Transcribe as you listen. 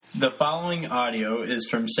The following audio is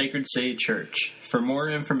from Sacred City Church. For more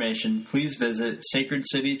information, please visit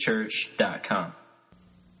sacredcitychurch.com.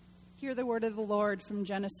 Hear the word of the Lord from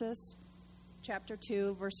Genesis, chapter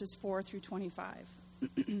 2, verses 4 through 25.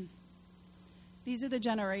 These are the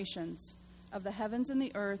generations of the heavens and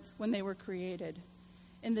the earth when they were created,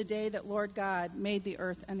 in the day that Lord God made the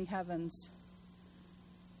earth and the heavens.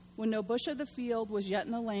 When no bush of the field was yet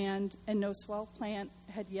in the land, and no swell plant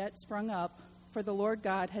had yet sprung up, for the Lord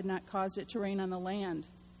God had not caused it to rain on the land.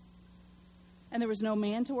 And there was no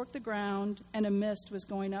man to work the ground, and a mist was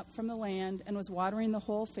going up from the land, and was watering the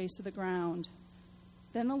whole face of the ground.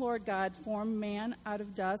 Then the Lord God formed man out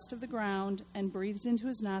of dust of the ground, and breathed into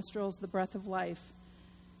his nostrils the breath of life,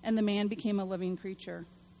 and the man became a living creature.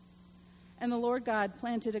 And the Lord God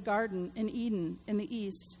planted a garden in Eden in the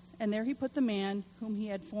east, and there he put the man whom he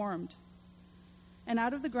had formed. And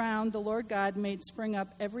out of the ground the Lord God made spring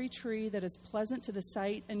up every tree that is pleasant to the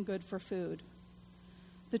sight and good for food.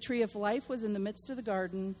 The tree of life was in the midst of the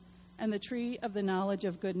garden, and the tree of the knowledge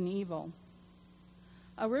of good and evil.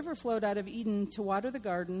 A river flowed out of Eden to water the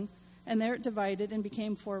garden, and there it divided and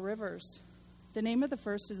became 4 rivers. The name of the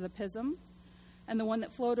first is the Pison, and the one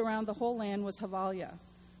that flowed around the whole land was Havalia,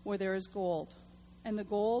 where there is gold. And the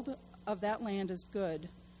gold of that land is good.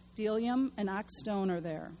 Bdellium and onyx stone are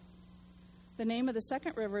there. The name of the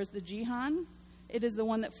second river is the Gihon. It is the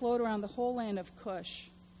one that flowed around the whole land of Cush.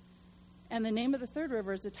 And the name of the third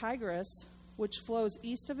river is the Tigris, which flows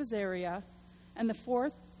east of Azaria. And the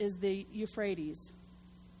fourth is the Euphrates.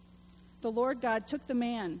 The Lord God took the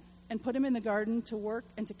man and put him in the garden to work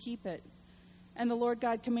and to keep it. And the Lord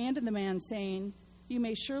God commanded the man, saying, "You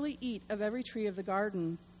may surely eat of every tree of the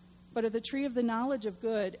garden, but of the tree of the knowledge of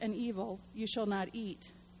good and evil you shall not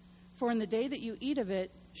eat. For in the day that you eat of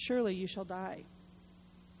it, surely you shall die."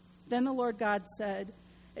 Then the Lord God said,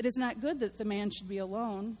 "It is not good that the man should be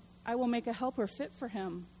alone. I will make a helper fit for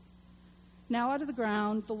him." Now out of the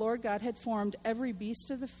ground the Lord God had formed every beast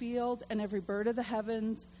of the field and every bird of the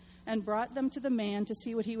heavens, and brought them to the man to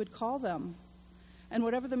see what he would call them. And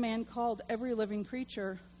whatever the man called every living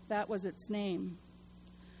creature, that was its name.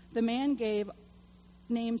 The man gave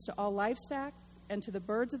names to all livestock, and to the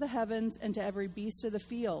birds of the heavens, and to every beast of the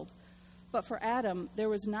field. But for Adam there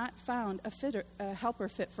was not found a helper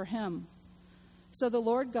fit for him. So the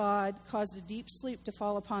Lord God caused a deep sleep to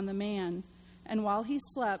fall upon the man, and while he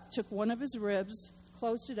slept, took one of his ribs,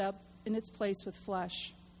 closed it up in its place with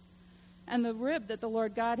flesh. And the rib that the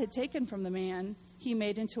Lord God had taken from the man, he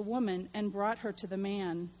made into a woman, and brought her to the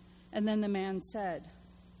man. And then the man said,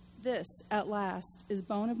 "This, at last, is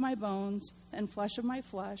bone of my bones and flesh of my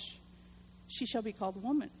flesh. She shall be called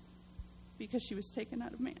woman, because she was taken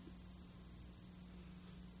out of man."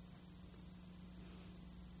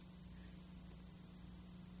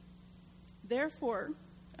 Therefore,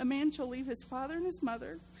 a man shall leave his father and his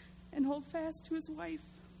mother, and hold fast to his wife,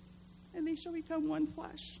 and they shall become one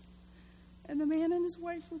flesh. And the man and his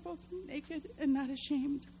wife were both naked and not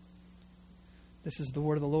ashamed. This is the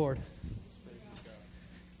word of the Lord.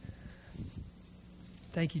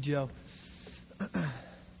 Thank you, Joe.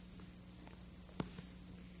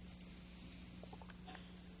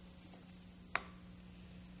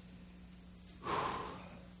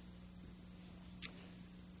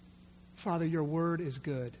 Father, your word is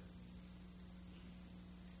good.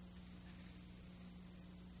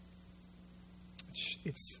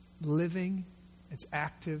 It's living, it's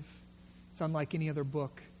active, it's unlike any other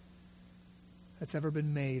book that's ever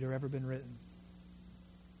been made or ever been written.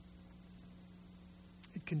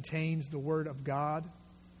 It contains the Word of God.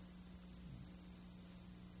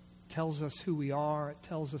 It tells us who we are. It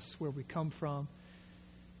tells us where we come from.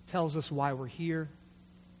 It tells us why we're here.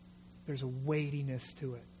 There's a weightiness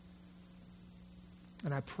to it.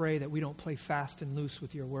 And I pray that we don't play fast and loose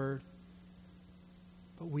with your Word,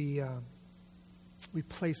 but we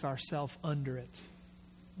place ourselves under it.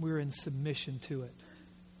 We're in submission to it.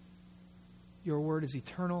 Your Word is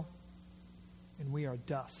eternal, and we are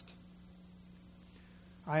dust.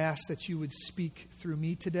 I ask that you would speak through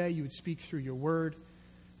me today. You would speak through your word.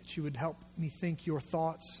 That you would help me think your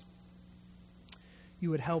thoughts. You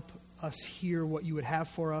would help us hear what you would have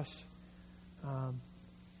for us.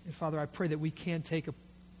 And Father, I pray that we can take a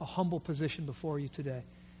humble position before you today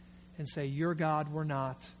and say, you're God, we're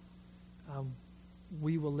not.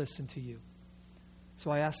 We will listen to you. So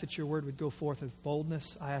I ask that your word would go forth with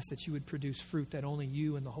boldness. I ask that you would produce fruit that only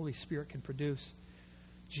you and the Holy Spirit can produce.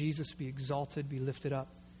 Jesus, be exalted, be lifted up.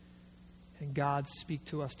 And God, speak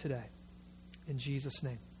to us today. In Jesus'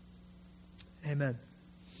 name. Amen.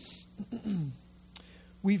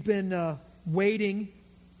 We've been wading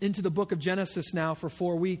into the book of Genesis now for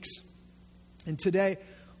 4 weeks. And today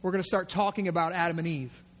we're going to start talking about Adam and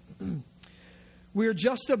Eve. We're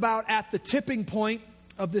just about at the tipping point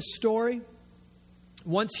of this story.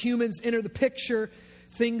 Once humans enter the picture,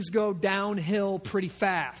 things go downhill pretty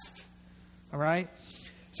fast. All right?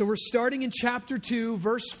 So we're starting in chapter 2,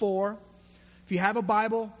 verse 4. If you have a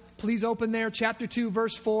Bible, please open there. Chapter 2,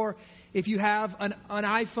 verse 4. If you have an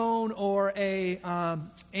iPhone or a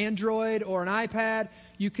Android or an iPad,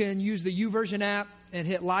 you can use the YouVersion app and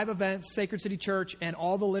hit Live Events, Sacred City Church, and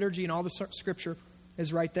all the liturgy and all the scripture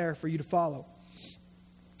is right there for you to follow.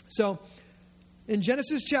 So, in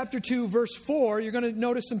Genesis chapter 2, verse 4, you're going to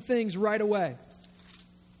notice some things right away.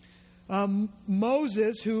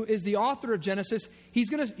 Moses, who is the author of Genesis, he's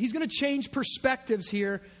going to change perspectives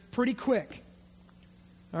here pretty quick.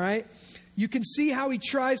 All right? You can see how he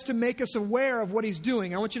tries to make us aware of what he's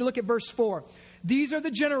doing. I want you to look at verse 4. These are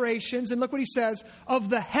the generations, and look what he says, of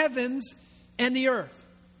the heavens and the earth.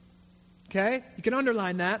 Okay? You can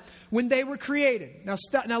underline that. When they were created.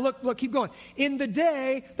 Now look, keep going. In the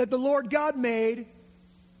day that the Lord God made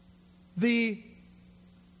the,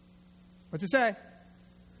 what's it say?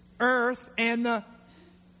 Earth and the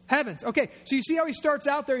heavens. Okay, so you see how he starts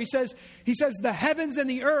out there. He says the heavens and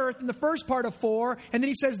the earth in the first part of 4, and then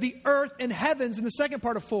he says the earth and heavens in the second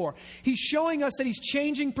part of 4. He's showing us that he's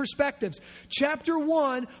changing perspectives. Chapter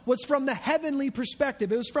 1 was from the heavenly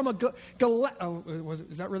perspective. It was from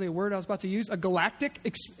is that really a word I was about to use? A galactic,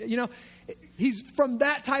 he's from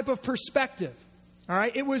that type of perspective. All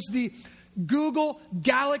right, it was the Google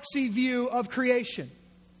galaxy view of creation.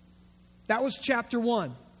 That was chapter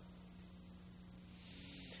 1.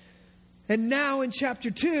 And now in chapter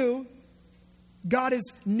 2, God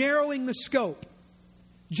is narrowing the scope.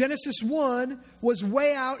 Genesis 1 was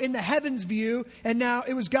way out in the heavens view, and now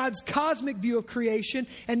it was God's cosmic view of creation.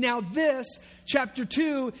 And now this, chapter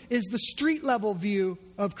 2, is the street level view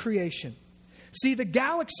of creation. See, the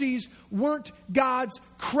galaxies weren't God's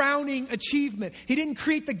crowning achievement. He didn't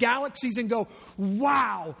create the galaxies and go,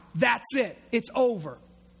 wow, that's it, it's over.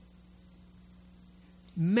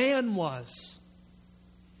 Man was.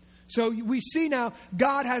 So we see now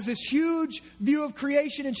God has this huge view of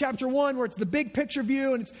creation in chapter 1 where it's the big picture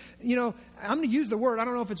view, and it's, I'm going to use the word, I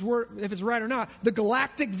don't know if it's right or not, the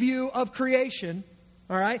galactic view of creation.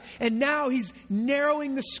 All right? And now he's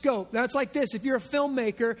narrowing the scope. Now it's like this. If you're a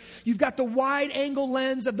filmmaker, you've got the wide angle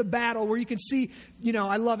lens of the battle where you can see,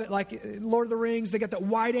 I love it, like Lord of the Rings, they got that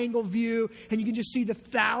wide angle view, and you can just see the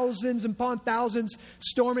thousands upon thousands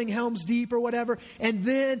storming Helm's Deep or whatever. And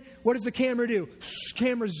then what does the camera do?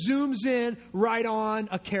 Camera zooms in right on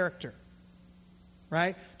a character.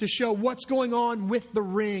 Right? To show what's going on with the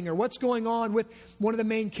ring or what's going on with one of the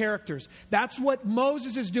main characters. That's what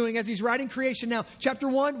Moses is doing as he's writing creation now. Chapter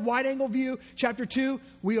 1, wide angle view. Chapter 2,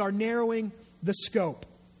 we are narrowing the scope.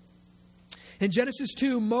 In Genesis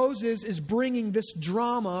 2, Moses is bringing this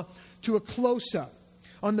drama to a close-up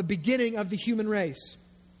on the beginning of the human race.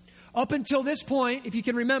 Up until this point, if you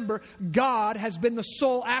can remember, God has been the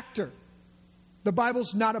sole actor. The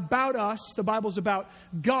Bible's not about us. The Bible's about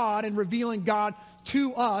God and revealing God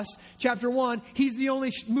to us. Chapter 1, he's the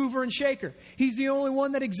only mover and shaker. He's the only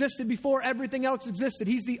one that existed before everything else existed.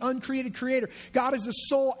 He's the uncreated creator. God is the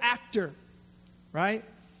sole actor, right?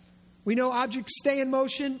 We know objects stay in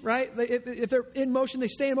motion, right? If they're in motion, they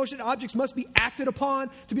stay in motion. Objects must be acted upon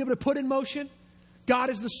to be able to put in motion. God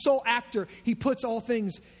is the sole actor. He puts all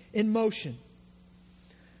things in motion.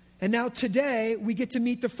 And now today, we get to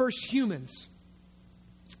meet the first humans.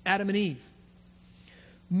 Adam and Eve.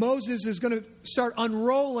 Moses is going to start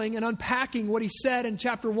unrolling and unpacking what he said in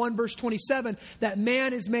chapter 1, verse 27, that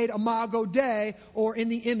man is made imago Dei, or in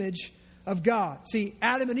the image of God. See,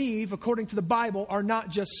 Adam and Eve, according to the Bible, are not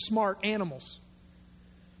just smart animals.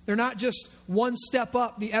 They're not just one step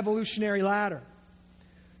up the evolutionary ladder.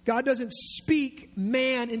 God doesn't speak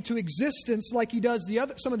man into existence like he does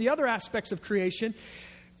some of the other aspects of creation.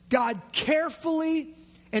 God carefully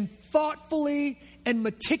and thoughtfully and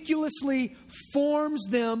meticulously forms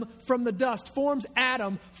them from the dust, forms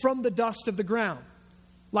Adam from the dust of the ground.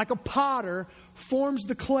 Like a potter forms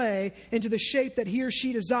the clay into the shape that he or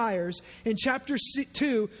she desires. In chapter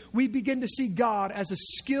 2, we begin to see God as a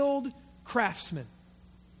skilled craftsman.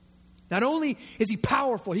 Not only is he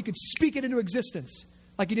powerful, he could speak it into existence,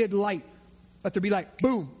 like he did light. Let there be light.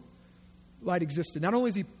 Boom. Light existed. Not only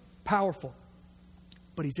is he powerful,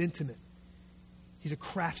 but he's intimate. He's a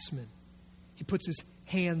craftsman. He puts his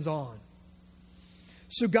hands on.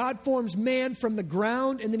 So God forms man from the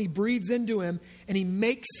ground, and then he breathes into him, and he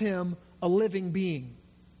makes him a living being.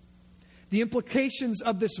 The implications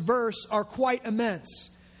of this verse are quite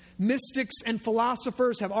immense. mystics and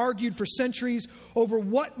philosophers have argued for centuries over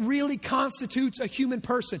what really constitutes a human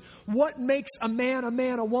person. What makes a man,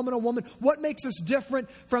 a woman, a woman? What makes us different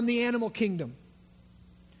from the animal kingdom?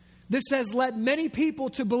 This has led many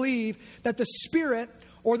people to believe that the spirit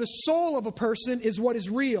or the soul of a person is what is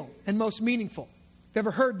real and most meaningful. Have you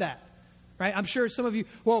ever heard that? Right? I'm sure some of you,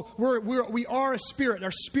 we are a spirit.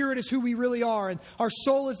 Our spirit is who we really are, and our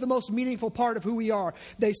soul is the most meaningful part of who we are.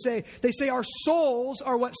 They say our souls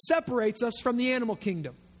are what separates us from the animal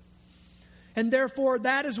kingdom. And therefore,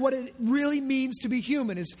 that is what it really means to be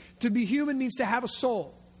human. To be human means to have a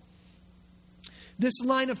soul. This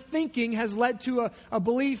line of thinking has led to a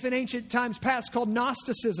belief in ancient times past called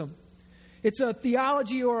Gnosticism. It's a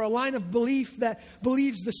theology or a line of belief that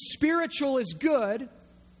believes the spiritual is good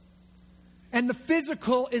and the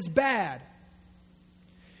physical is bad.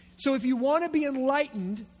 So if you want to be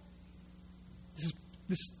enlightened,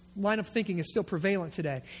 this line of thinking is still prevalent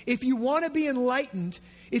today. If you want to be enlightened,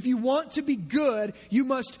 if you want to be good, you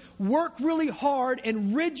must work really hard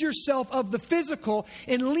and rid yourself of the physical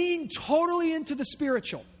and lean totally into the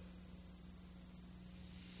spiritual.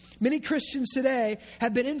 Many Christians today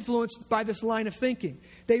have been influenced by this line of thinking.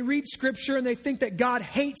 They read Scripture and they think that God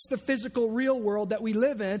hates the physical, real world that we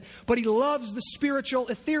live in, but He loves the spiritual,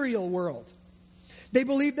 ethereal world. They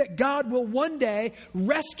believe that God will one day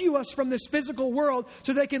rescue us from this physical world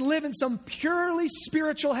so they can live in some purely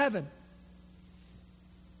spiritual heaven.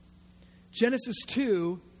 Genesis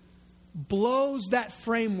 2 blows that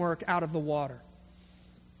framework out of the water.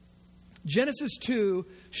 Genesis 2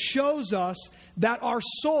 shows us that our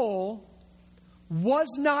soul was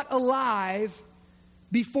not alive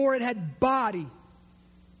before it had body.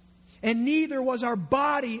 And neither was our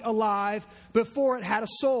body alive before it had a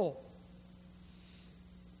soul.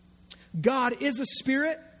 God is a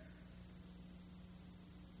spirit.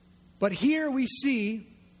 But here we see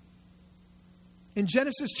in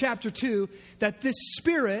Genesis chapter 2 that this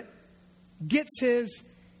spirit gets his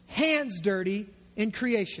hands dirty in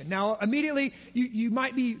creation. Now, immediately, you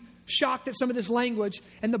might be shocked at some of this language.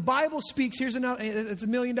 And the Bible speaks, here's another, it's $1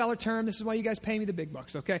 million term. This is why you guys pay me the big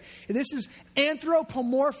bucks, okay? And this is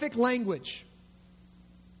anthropomorphic language.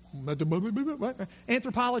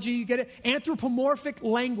 Anthropology, you get it? Anthropomorphic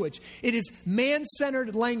language. It is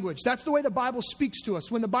man-centered language. That's the way the Bible speaks to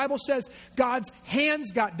us. When the Bible says God's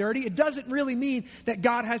hands got dirty, it doesn't really mean that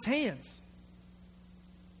God has hands.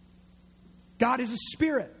 God is a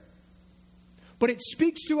spirit. But it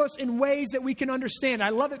speaks to us in ways that we can understand. I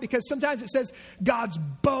love it because sometimes it says God's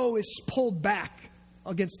bow is pulled back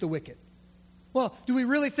against the wicked. Well, do we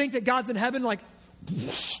really think that God's in heaven like,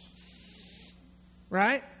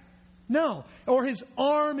 right? No. Or His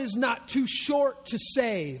arm is not too short to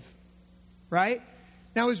save, right?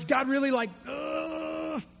 Now, is God really like,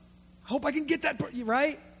 I hope I can get that,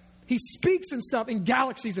 right? He speaks and stuff and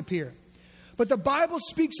galaxies appear. But the Bible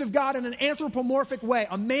speaks of God in an anthropomorphic way,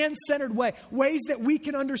 a man-centered way, ways that we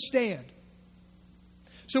can understand.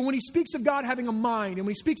 So when He speaks of God having a mind, and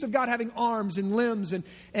when He speaks of God having arms and limbs and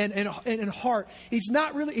heart, He's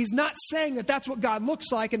not saying that that's what God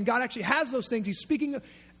looks like, and God actually has those things. He's speaking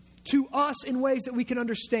to us in ways that we can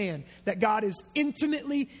understand, that God is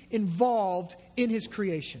intimately involved in His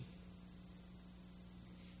creation.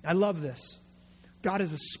 I love this. God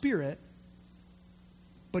is a spirit,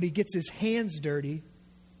 but He gets His hands dirty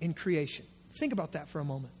in creation. Think about that for a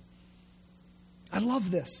moment. I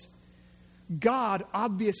love this. God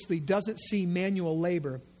obviously doesn't see manual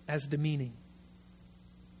labor as demeaning.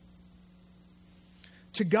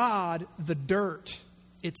 To God, the dirt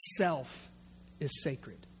itself is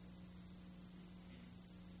sacred.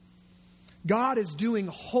 God is doing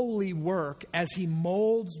holy work as He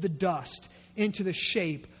molds the dust into the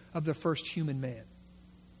shape of the first human man.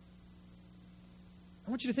 I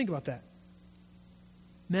want you to think about that.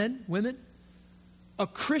 Men, women, a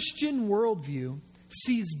Christian worldview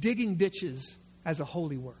sees digging ditches as a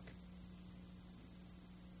holy work.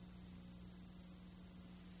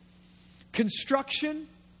 Construction,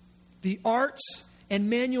 the arts, and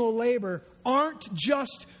manual labor aren't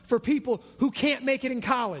just for people who can't make it in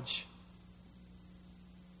college.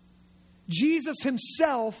 Jesus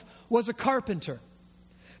Himself was a carpenter.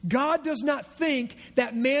 God does not think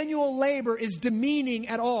that manual labor is demeaning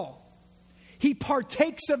at all. He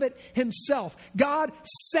partakes of it Himself. God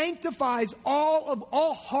sanctifies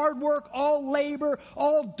all hard work, all labor,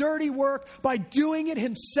 all dirty work by doing it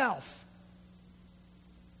Himself.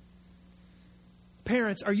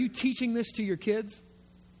 Parents, are you teaching this to your kids?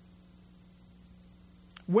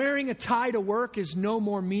 Wearing a tie to work is no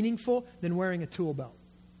more meaningful than wearing a tool belt.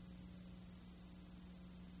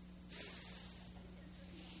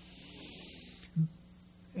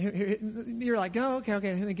 you're like, oh, okay,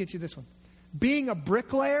 let me get you this one. Being a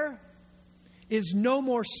bricklayer is no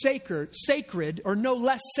more sacred or no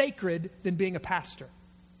less sacred than being a pastor.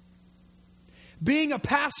 Being a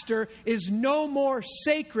pastor is no more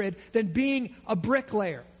sacred than being a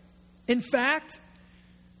bricklayer. In fact,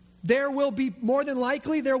 there will be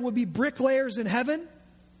bricklayers in heaven,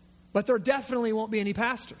 but there definitely won't be any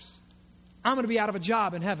pastors. I'm going to be out of a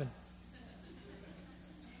job in heaven.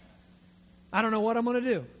 I don't know what I'm going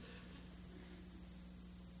to do.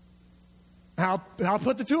 I'll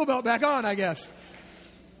put the tool belt back on, I guess.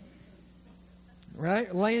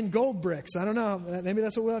 Right? Laying gold bricks. I don't know. Maybe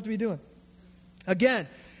that's what we'll have to be doing. Again,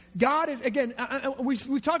 God is,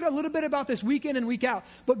 we've talked a little bit about this week in and week out,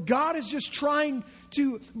 but God is just trying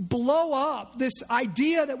to blow up this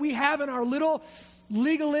idea that we have in our little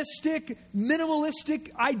legalistic,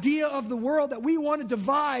 minimalistic idea of the world that we want to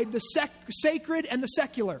divide the sacred and the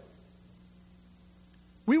secular.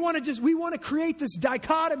 We want to create this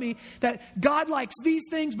dichotomy that God likes these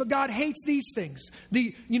things, but God hates these things.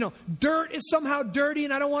 Dirt is somehow dirty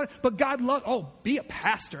and I don't want it, but God loves, be a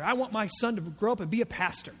pastor. I want my son to grow up and be a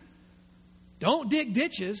pastor. Don't dig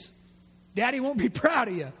ditches. Daddy won't be proud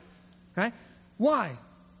of you. Right? Why?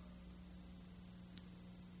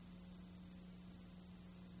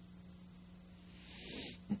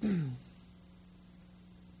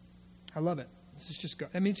 I love it. It's just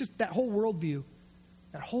that whole worldview.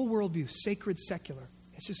 That whole worldview, sacred, secular,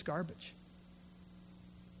 it's just garbage.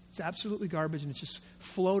 It's absolutely garbage, and it's just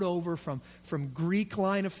flowed over from Greek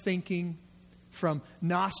line of thinking, from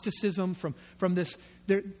Gnosticism, from this,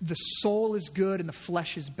 the soul is good and the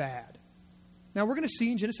flesh is bad. Now, we're going to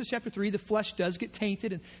see in Genesis chapter 3, the flesh does get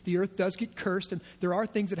tainted and the earth does get cursed, and there are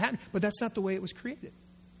things that happen, but that's not the way it was created.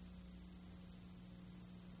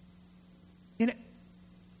 And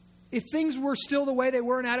if things were still the way they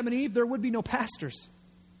were in Adam and Eve, there would be no pastors.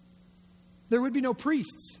 There would be no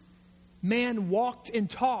priests. Man walked and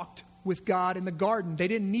talked with God in the garden. They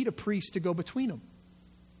didn't need a priest to go between them.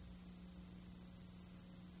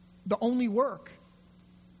 The only work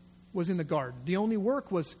was in the garden. The only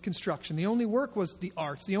work was construction. The only work was the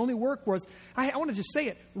arts. The only work was, I want to just say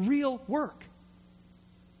it, real work.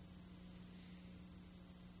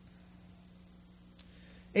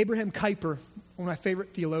 Abraham Kuyper, one of my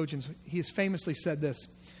favorite theologians, he has famously said this: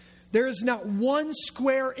 there is not 1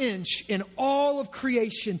 square inch in all of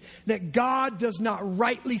creation that God does not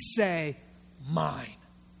rightly say, mine.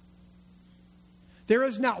 There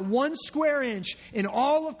is not 1 square inch in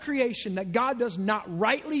all of creation that God does not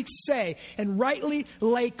rightly say and rightly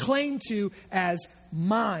lay claim to as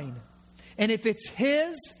mine. And if it's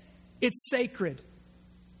His, it's sacred.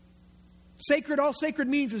 Sacred, all sacred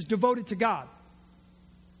means is devoted to God.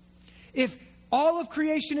 If all of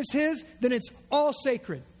creation is His, then it's all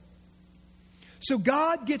sacred. So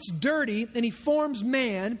God gets dirty and He forms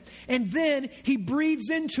man, and then He breathes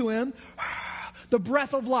into him the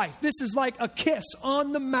breath of life. This is like a kiss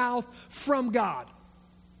on the mouth from God.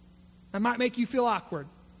 That might make you feel awkward.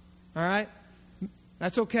 All right?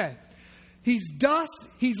 That's okay. He's dust.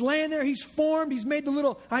 He's laying there. He's formed. He's made the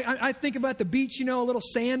little, I think about the beach, a little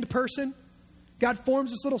sand person. God forms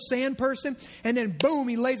this little sand person, and then boom,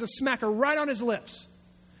 He lays a smacker right on his lips.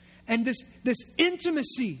 And this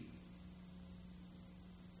intimacy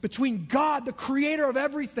between God, the creator of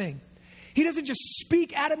everything. He doesn't just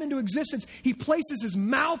speak Adam into existence. He places His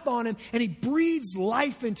mouth on him and He breathes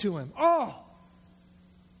life into him. You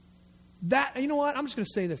know what? I'm just going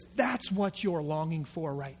to say this. That's what you're longing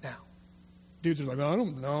for right now. Dudes are like, I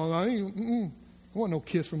don't know. I want no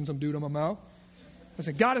kiss from some dude on my mouth. I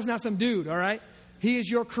said, God is not some dude, all right? He is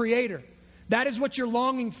your creator. That is what you're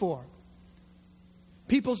longing for.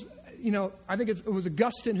 People's, I think it was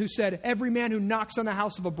Augustine who said, every man who knocks on the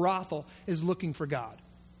house of a brothel is looking for God.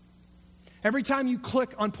 Every time you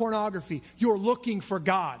click on pornography, you're looking for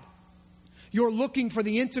God. You're looking for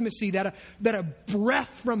the intimacy that a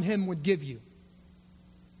breath from Him would give you.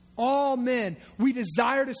 All men, we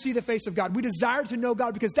desire to see the face of God. We desire to know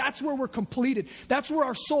God because that's where we're completed. That's where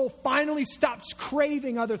our soul finally stops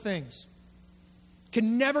craving other things. You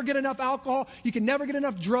can never get enough alcohol. You can never get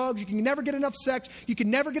enough drugs. You can never get enough sex. You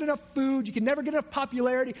can never get enough food. You can never get enough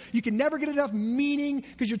popularity. You can never get enough meaning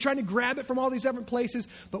because you're trying to grab it from all these different places.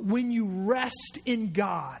 But when you rest in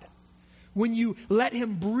God, when you let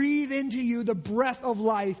Him breathe into you the breath of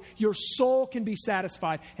life, your soul can be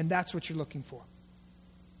satisfied. And that's what you're looking for.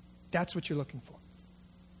 That's what you're looking for.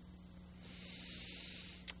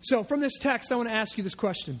 So from this text, I want to ask you this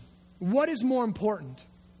question. What is more important?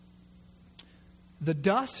 The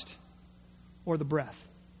dust or the breath?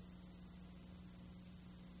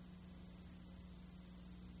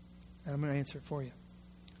 And I'm going to answer it for you.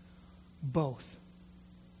 both.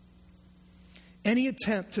 Any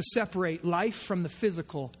attempt to separate life from the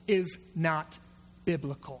physical is not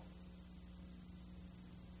biblical.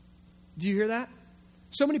 Do you hear that?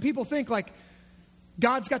 So many people think like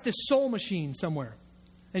God's got this soul machine somewhere.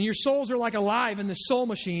 And your souls are like alive in this soul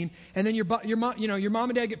machine. And then your mom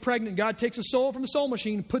and dad get pregnant. And God takes a soul from the soul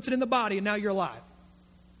machine, puts it in the body, and now you're alive.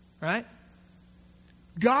 Right?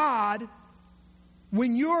 God,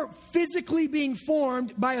 when you're physically being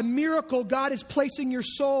formed by a miracle, God is placing your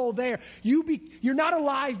soul there. You're not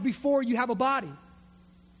alive before you have a body.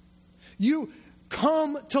 You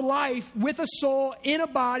come to life with a soul in a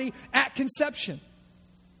body at conception.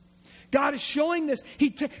 God is showing this.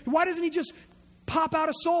 Why doesn't he just pop out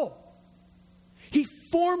a soul? He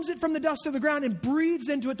forms it from the dust of the ground and breathes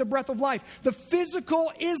into it the breath of life. The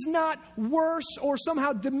physical is not worse or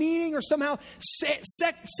somehow demeaning or somehow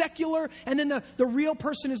secular, and then the real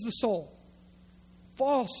person is the soul.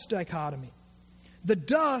 False dichotomy. The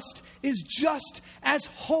dust is just as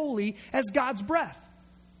holy as God's breath.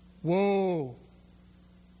 Whoa.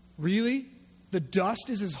 Really? The dust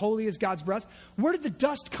is as holy as God's breath? Where did the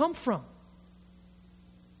dust come from?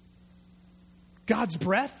 God's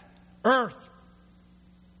breath? Earth.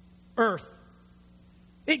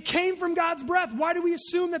 It came from God's breath. Why do we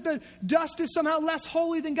assume that the dust is somehow less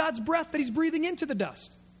holy than God's breath that he's breathing into the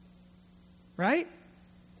dust? Right?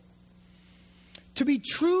 To be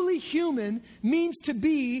truly human means to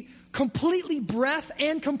be completely breath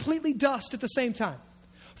and completely dust at the same time.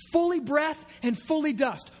 Fully breath and fully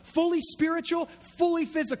dust. Fully spiritual, fully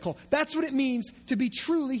physical. That's what it means to be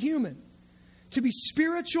truly human. To be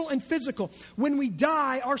spiritual and physical. When we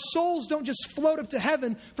die, our souls don't just float up to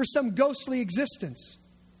heaven for some ghostly existence.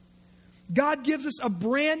 God gives us a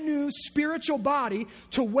brand new spiritual body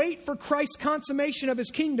to wait for Christ's consummation of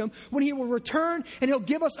his kingdom when he will return, and he'll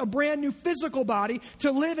give us a brand new physical body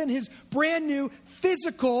to live in his brand new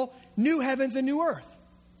physical new heavens and new earth.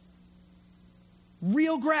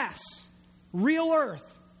 Real grass, real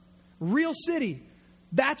earth, real city.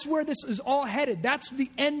 That's where this is all headed. That's the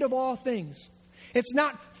end of all things. It's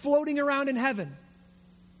not floating around in heaven.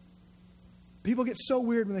 People get so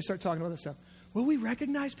weird when they start talking about this stuff. Will we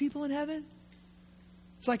recognize people in heaven?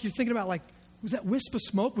 It's like you're thinking about, like, was that wisp of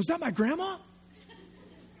smoke? Was that my grandma?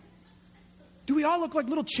 Do we all look like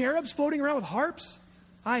little cherubs floating around with harps?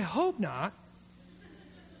 I hope not.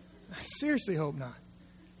 I seriously hope not.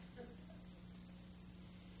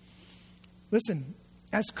 Listen,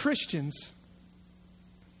 as Christians,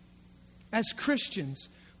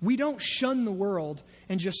 we don't shun the world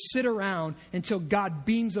and just sit around until God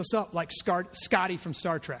beams us up like Scotty from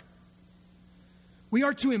Star Trek. We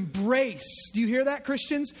are to embrace, do you hear that,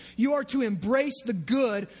 Christians? You are to embrace the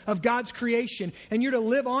good of God's creation, and you're to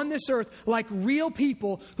live on this earth like real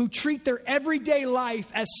people who treat their everyday life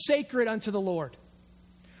as sacred unto the Lord.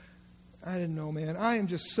 I didn't know, man. I am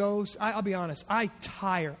just I'll be honest,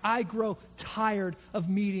 I grow tired of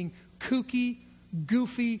meeting kooky,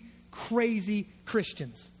 goofy, crazy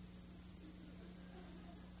Christians.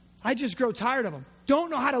 I just grow tired of them. Don't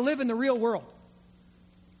know how to live in the real world.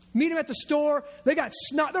 Meet them at the store. They got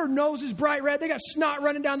snot. Their nose is bright red. They got snot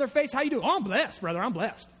running down their face. How you doing? Oh, I'm blessed, brother. I'm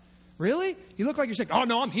blessed. Really? You look like you're sick. Oh,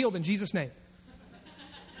 no, I'm healed in Jesus' name.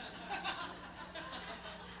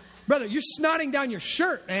 Brother, you're snotting down your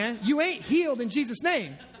shirt, man. You ain't healed in Jesus'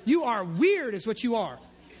 name. You are weird is what you are.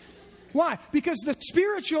 Why? Because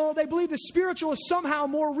they believe the spiritual is somehow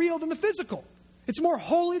more real than the physical. It's more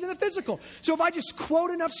holy than the physical. So if I just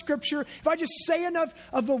quote enough scripture, if I just say enough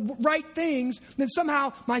of the right things, then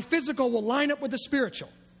somehow my physical will line up with the spiritual.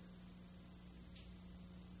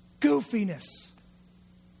 Goofiness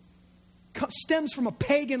stems from a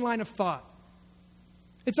pagan line of thought.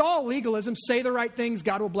 It's all legalism. Say the right things,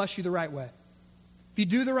 God will bless you the right way. If you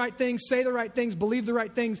do the right things, say the right things, believe the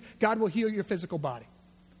right things, God will heal your physical body.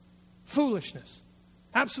 Foolishness.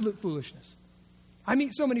 Absolute foolishness. I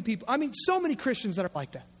meet so many Christians that are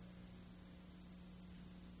like that.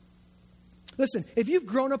 Listen, if you've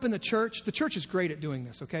grown up in the church is great at doing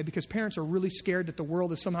this, okay? Because parents are really scared that the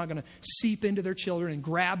world is somehow going to seep into their children and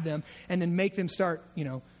grab them and then make them start, I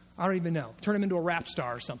don't even know, turn them into a rap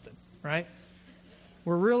star or something, right?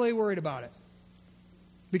 We're really worried about it.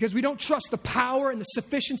 Because we don't trust the power and the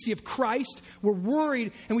sufficiency of Christ, we're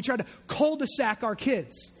worried and we try to cul-de-sac our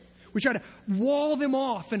kids. We try to wall them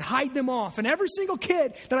off and hide them off. And every single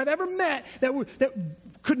kid that I've ever met that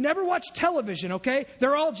could never watch television, okay,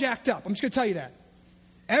 they're all jacked up. I'm just going to tell you that.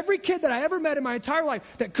 Every kid that I ever met in my entire life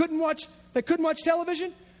that couldn't watch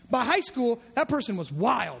television, by high school, that person was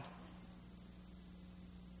wild.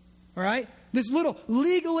 All right? This little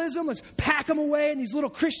legalism, let's pack them away in these little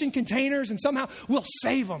Christian containers and somehow we'll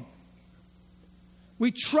save them. We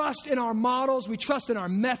trust in our models. We trust in our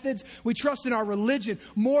methods. We trust in our religion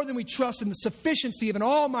more than we trust in the sufficiency of an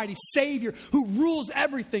almighty Savior who rules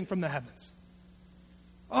everything from the heavens.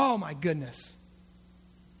 Oh, my goodness.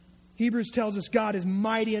 Hebrews tells us God is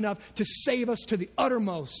mighty enough to save us to the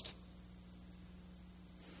uttermost.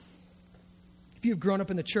 If you've grown up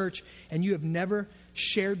in the church and you have never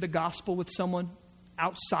shared the gospel with someone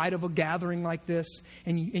outside of a gathering like this,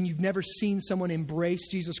 and you've never seen someone embrace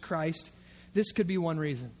Jesus Christ, this could be one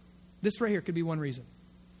reason. This right here could be one reason.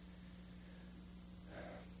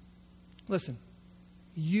 Listen,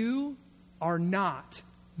 you are not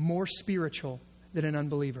more spiritual than an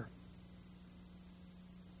unbeliever.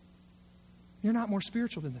 You're not more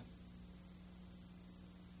spiritual than them.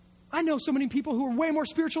 I know so many people who are way more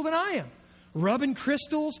spiritual than I am. Rubbing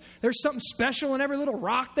crystals. There's something special in every little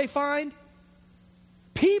rock they find.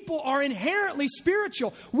 People are inherently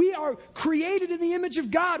spiritual. We are created in the image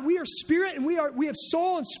of God. We are spirit, and we have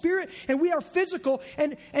soul and spirit, and we are physical.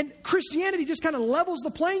 And Christianity just kind of levels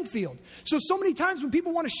the playing field. So many times when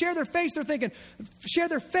people want to share their faith,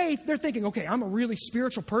 they're thinking, okay, I'm a really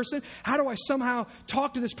spiritual person. How do I somehow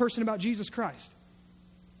talk to this person about Jesus Christ?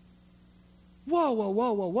 Whoa,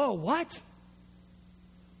 what?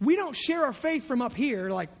 We don't share our faith from up here,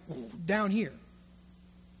 like down here.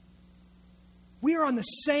 We are on the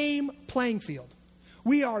same playing field.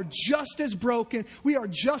 We are just as broken. We are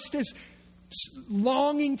just as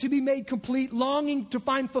longing to be made complete, longing to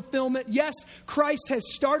find fulfillment. Yes, Christ has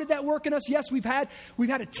started that work in us. Yes, we've had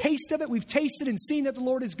a taste of it. We've tasted and seen that the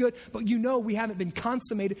Lord is good. But we haven't been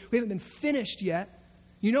consummated. We haven't been finished yet.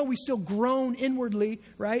 We still groan inwardly,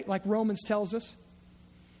 right? Like Romans tells us.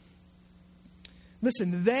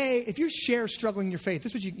 Listen, if you share struggling in your faith,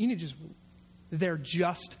 this is what you need to they're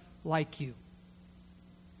just like you.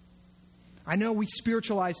 I know we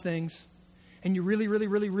spiritualize things, and you really, really,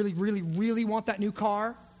 really, really, really, really want that new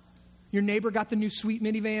car. Your neighbor got the new sweet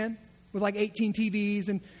minivan with like 18 TVs,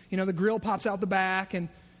 and the grill pops out the back, and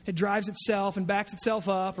it drives itself and backs itself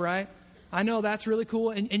up, right? I know that's really cool,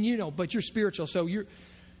 and but you're spiritual, so you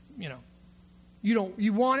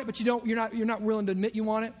want it, but you're not willing to admit you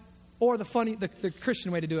want it. Or the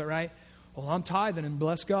Christian way to do it, right? Well, I'm tithing, and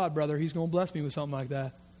bless God, brother. He's going to bless me with something like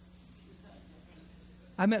that.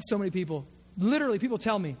 I met so many people. Literally, people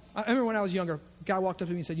tell me. I remember when I was younger, a guy walked up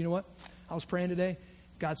to me and said, you know what? I was praying today.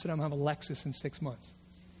 God said I'm going to have a Lexus in 6 months.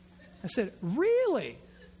 I said, really?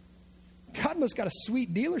 God must got a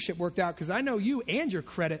sweet dealership worked out because I know you and your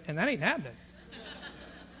credit, and that ain't happening.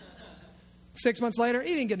 6 months later, he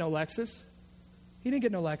didn't get no Lexus.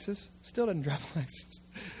 Still doesn't drive a Lexus.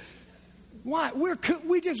 Why?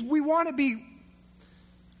 We want to be,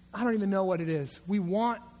 I don't even know what it is.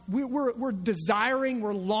 We're desiring,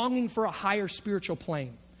 we're longing for a higher spiritual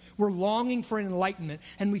plane. We're longing for an enlightenment.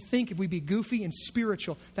 And we think if we be goofy and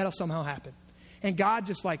spiritual, that'll somehow happen. And God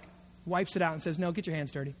just wipes it out and says, no, get your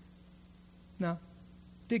hands dirty. No,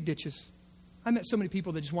 dig ditches. I met so many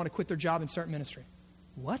people that just want to quit their job and start ministry.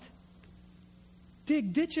 What?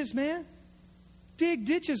 Dig ditches, man. Dig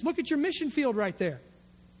ditches. Look at your mission field right there.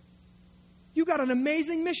 You got an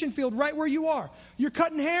amazing mission field right where you are. You're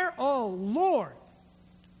cutting hair? Oh, Lord.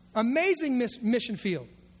 Amazing mission field.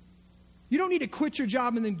 You don't need to quit your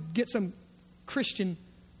job and then get some Christian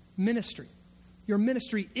ministry. Your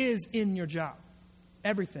ministry is in your job.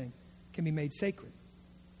 Everything can be made sacred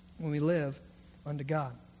when we live unto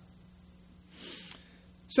God.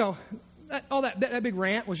 So, that big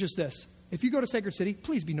rant was just this. If you go to Sacred City,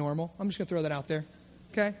 please be normal. I'm just going to throw that out there.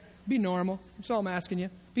 Okay? Be normal. That's all I'm asking you.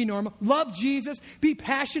 Be normal. Love Jesus. Be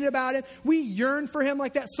passionate about Him. We yearn for Him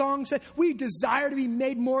like that song said. We desire to be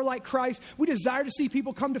made more like Christ. We desire to see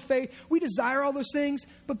people come to faith. We desire all those things.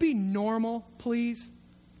 But be normal, please.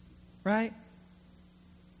 Right?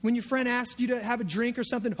 When your friend asks you to have a drink or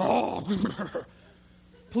something,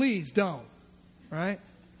 please don't. Right?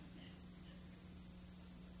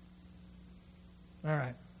 All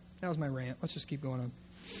right. That was my rant. Let's just keep going on.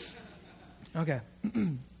 Okay.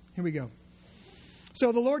 Here we go.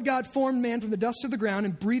 So the Lord God formed man from the dust of the ground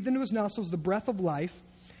and breathed into his nostrils the breath of life.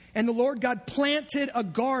 And the Lord God planted a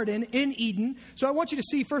garden in Eden. So I want you to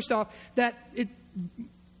see, first off, that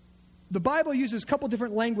the Bible uses a couple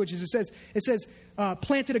different languages. It says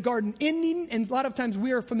planted a garden in Eden, and a lot of times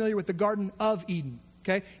we are familiar with the Garden of Eden.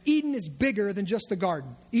 Okay? Eden is bigger than just the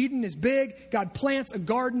garden. Eden is big. God plants a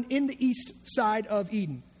garden in the east side of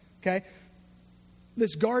Eden. Okay?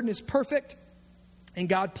 This garden is perfect, and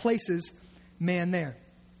God places man there.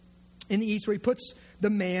 In the east, where He puts the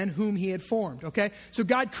man whom he had formed, okay? So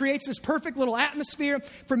God creates this perfect little atmosphere.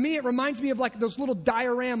 For me, it reminds me of like those little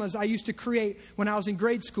dioramas I used to create when I was in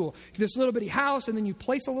grade school. This little bitty house, and then you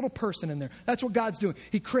place a little person in there. That's what God's doing.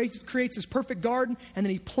 He creates this perfect garden, and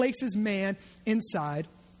then he places man inside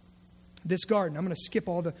this garden. I'm going to skip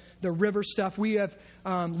all the river stuff. We have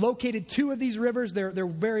located 2 of these rivers. They're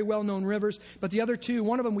very well-known rivers. But the other 2,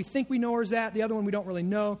 one of them we think we know where it's at. The other one we don't really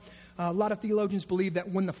know. A lot of theologians believe that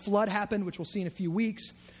when the flood happened, which we'll see in a few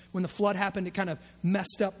weeks, when the flood happened, it kind of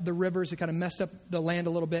messed up the rivers. It kind of messed up the land a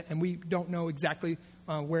little bit. And we don't know exactly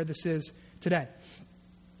where this is today.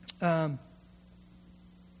 Verse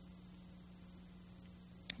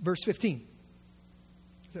 15.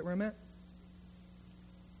 Is that where I'm at?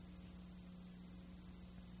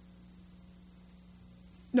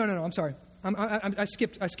 No, I'm sorry. I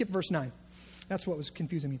skipped verse 9. That's what was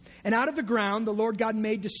confusing me. And out of the ground the Lord God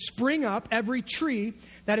made to spring up every tree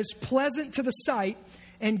that is pleasant to the sight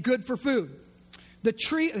and good for food. The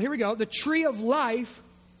tree, here we go, the tree of life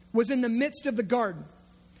was in the midst of the garden,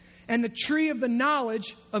 and the tree of the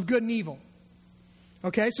knowledge of good and evil.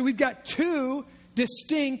 Okay, so we've got 2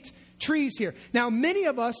 distinct trees here. Now, many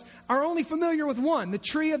of us are only familiar with one, the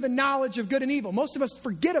tree of the knowledge of good and evil. Most of us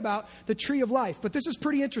forget about the tree of life, but this is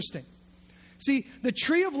pretty interesting. See, the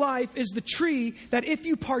tree of life is the tree that if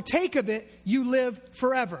you partake of it, you live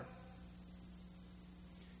forever.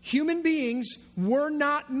 Human beings were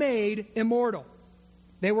not made immortal.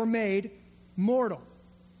 They were made mortal.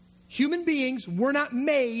 Human beings were not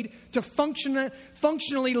made to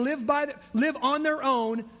functionally live on their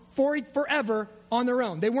own forever on their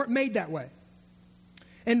own. They weren't made that way.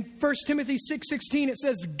 In 1 Timothy 6:16, it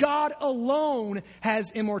says, God alone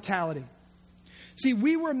has immortality. See,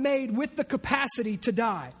 we were made with the capacity to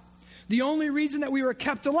die. The only reason that we were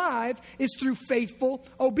kept alive is through faithful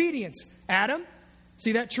obedience. Adam,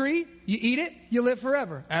 see that tree? You eat it, you live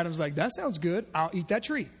forever. Adam's like, that sounds good. I'll eat that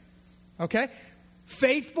tree. Okay?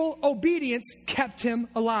 Faithful obedience kept him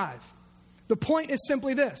alive. The point is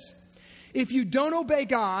simply this. If you don't obey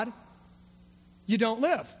God, you don't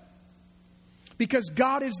live. Because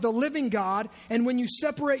God is the living God, and when you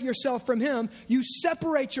separate yourself from Him, you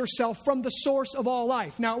separate yourself from the source of all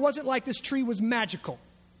life. Now, it wasn't like this tree was magical.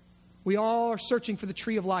 We all are searching for the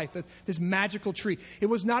tree of life, this magical tree. It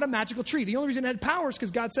was not a magical tree. The only reason it had power is because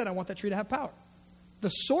God said, I want that tree to have power. The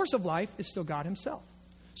source of life is still God Himself.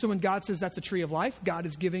 So when God says that's a tree of life, God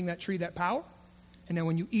is giving that tree that power. And then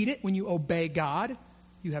when you eat it, when you obey God,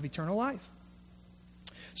 you have eternal life.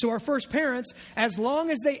 So our first parents, as long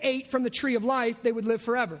as they ate from the tree of life, they would live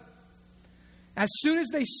forever. As soon as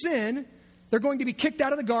they sin, they're going to be kicked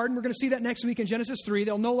out of the garden. We're going to see that next week in Genesis 3.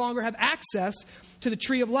 They'll no longer have access to the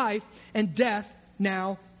tree of life, and death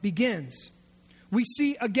now begins. We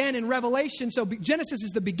see again in Revelation, so Genesis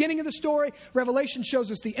is the beginning of the story. Revelation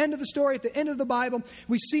shows us the end of the story at the end of the Bible.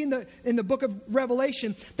 We see in the book of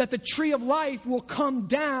Revelation that the tree of life will come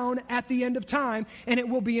down at the end of time, and it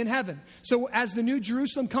will be in heaven. So as the new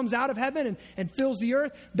Jerusalem comes out of heaven and fills the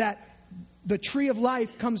earth, that the tree of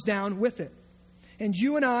life comes down with it. And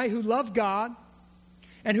you and I who love God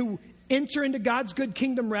and who enter into God's good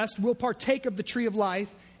kingdom rest will partake of the tree of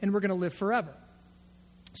life, and we're going to live forever.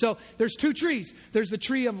 So there's 2 trees. There's the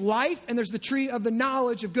tree of life and there's the tree of the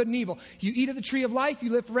knowledge of good and evil. You eat of the tree of life, you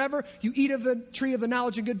live forever. You eat of the tree of the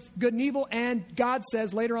knowledge of good and evil. And God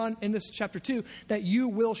says later on in this chapter 2 that you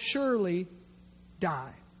will surely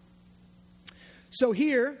die. So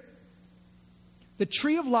here, the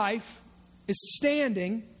tree of life is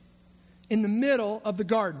standing in the middle of the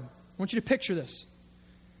garden. I want you to picture this.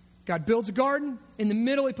 God builds a garden. In the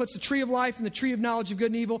middle, He puts the tree of life and the tree of knowledge of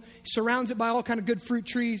good and evil. He surrounds it by all kind of good fruit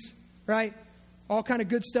trees, right? All kind of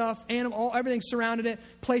good stuff. Everything surrounded it.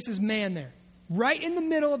 Places man there. Right in the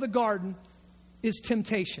middle of the garden is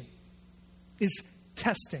temptation, is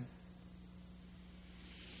testing.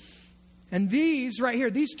 And these right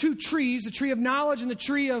here, these 2 trees, the tree of knowledge and the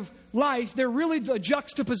tree of life, they're really the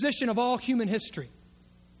juxtaposition of all human history.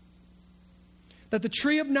 That the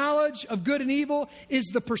tree of knowledge of good and evil is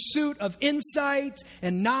the pursuit of insight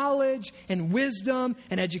and knowledge and wisdom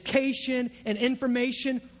and education and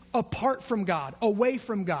information apart from God, away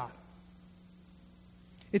from God.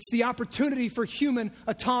 It's the opportunity for human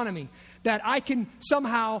autonomy, that I can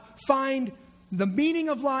somehow find the meaning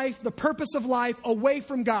of life, the purpose of life away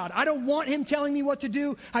from God. I don't want Him telling me what to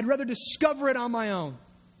do. I'd rather discover it on my own.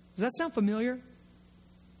 Does that sound familiar?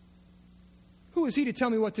 Who is He to tell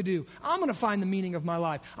me what to do? I'm going to find the meaning of my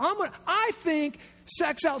life. I think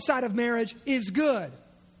sex outside of marriage is good.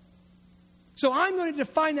 So I'm going to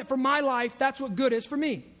define that for my life. That's what good is for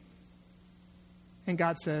me. And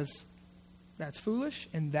God says, that's foolish,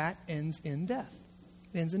 and that ends in death.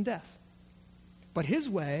 It ends in death. But his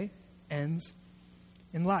way ends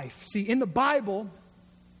in life. See, in the Bible,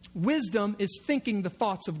 wisdom is thinking the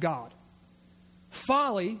thoughts of God.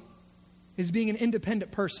 Folly is being an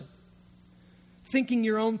independent person. Thinking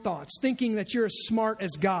your own thoughts, thinking that you're as smart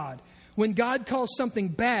as God. When God calls something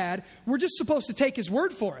bad, we're just supposed to take his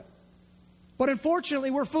word for it. But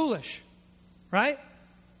unfortunately, we're foolish, right?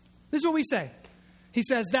 This is what we say. He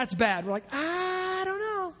says, that's bad. We're like, I don't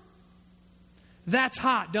know. That's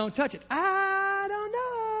hot. Don't touch it. I don't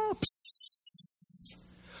know. Psst.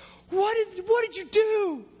 What did you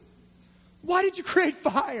do? Why did you create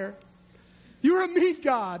fire? You're a mean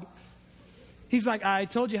God. He's like, I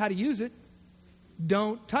told you how to use it.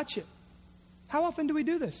 Don't touch it. How often do we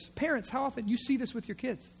do this? Parents, how often? You see this with your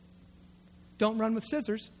kids. Don't run with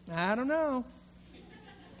scissors. I don't know.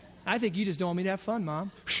 I think you just don't want me to have fun,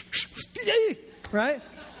 Mom. Right?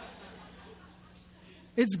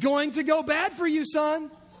 It's going to go bad for you,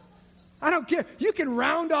 son. I don't care. You can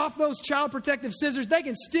round off those child protective scissors. They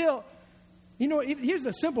can still. You know, here's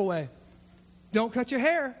the simple way. Don't cut your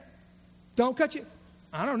hair. Don't cut your.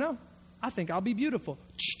 I don't know. I think I'll be beautiful.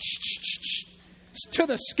 To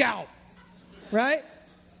the scalp. Right?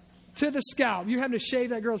 To the scalp. You're having to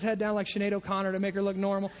shave that girl's head down like Sinead O'Connor to make her look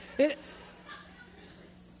normal.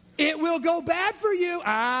 It will go bad for you.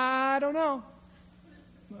 I don't know.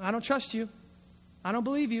 I don't trust you. I don't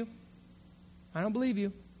believe you. I don't believe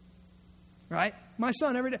you. Right? My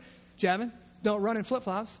son every day. Javin, don't run in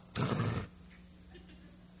flip-flops.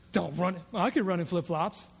 Don't run. Well, I can run in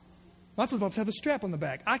flip-flops. My flip-flops have a strap on the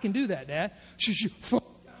back. I can do that, Dad.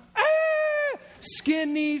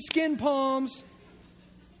 Skin knees, skin palms.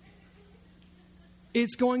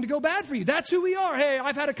 It's going to go bad for you. That's who we are. Hey,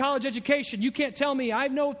 I've had a college education. You can't tell me. I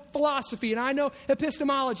know philosophy, and I know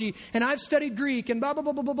epistemology, and I've studied Greek, and blah, blah,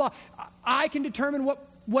 blah, blah, blah, blah. I can determine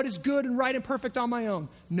what is good and right and perfect on my own.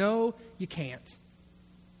 No, you can't.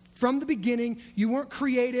 From the beginning, you weren't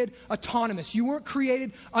created autonomous. You weren't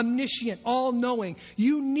created omniscient, all-knowing.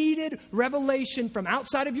 You needed revelation from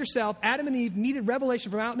outside of yourself. Adam and Eve needed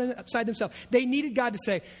revelation from outside themselves. They needed God to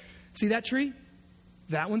say, see that tree?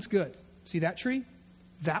 That one's good. See that tree?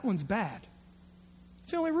 That one's bad.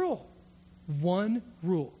 It's the only rule. One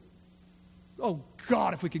rule. Oh,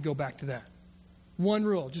 God, if we could go back to that. One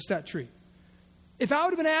rule, just that tree. If I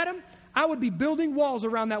would have been Adam, I would be building walls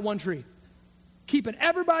around that one tree. Keeping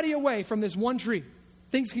everybody away from this one tree.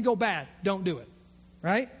 Things can go bad. Don't do it.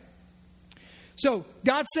 Right? So,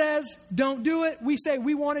 God says, don't do it. We say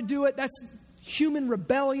we want to do it. That's human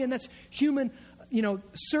rebellion. That's human,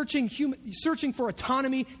 searching for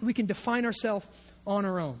autonomy. We can define ourselves on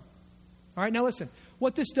our own. All right, now listen.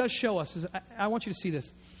 What this does show us is, I want you to see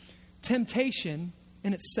this. Temptation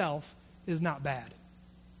in itself is not bad.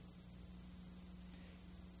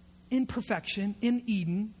 In perfection, in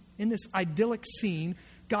Eden, in this idyllic scene,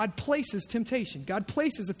 God places temptation. God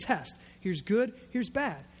places a test. Here's good, here's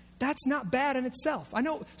bad. That's not bad in itself. I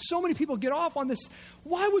know so many people get off on this.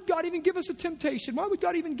 Why would God even give us a temptation? Why would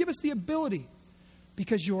God even give us the ability?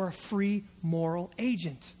 Because you're a free moral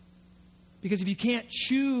agent. Because if you can't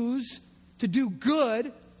choose to do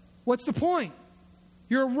good, what's the point?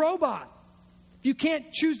 You're a robot. If you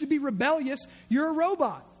can't choose to be rebellious, you're a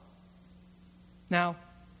robot. Now,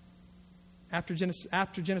 after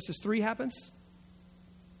Genesis 3 happens,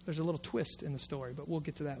 there's a little twist in the story, but we'll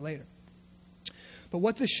get to that later. But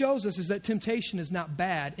what this shows us is that temptation is not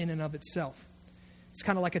bad in and of itself. It's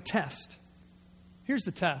kind of like a test. Here's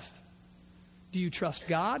the test. Do you trust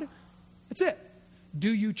God? That's it.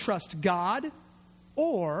 Do you trust God,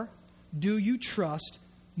 or do you trust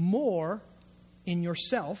more in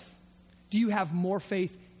yourself? Do you have more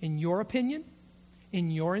faith in your opinion,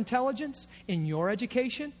 in your intelligence, in your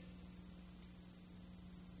education?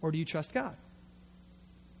 Or do you trust God?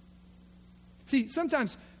 See,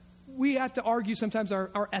 sometimes we have to argue sometimes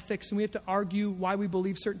our ethics, and we have to argue why we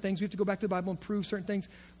believe certain things. We have to go back to the Bible and prove certain things.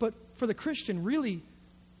 But for the Christian, really,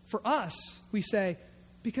 for us, we say,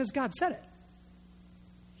 because God said it.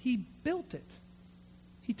 He built it.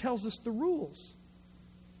 He tells us the rules.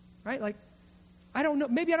 Right? Like, I don't know.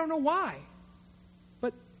 Maybe I don't know why.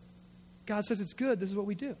 But God says it's good. This is what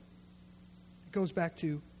we do. It goes back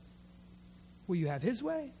to, will you have His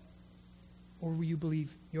way, or will you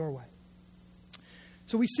believe your way?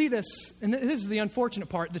 So we see this, and this is the unfortunate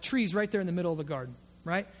part. The tree's right there in the middle of the garden,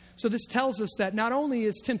 right? So this tells us that not only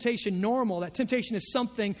is temptation normal, that temptation is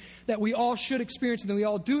something that we all should experience and that we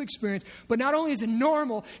all do experience, but not only is it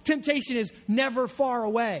normal, temptation is never far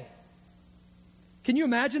away. Can you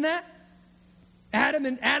imagine that? Adam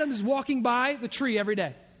is walking by the tree every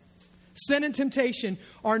day. Sin and temptation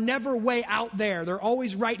are never way out there. They're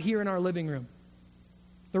always right here in our living room.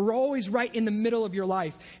 They're always right in the middle of your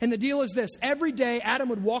life. And the deal is this. Every day, Adam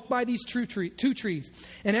would walk by these two trees.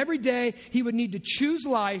 And every day, he would need to choose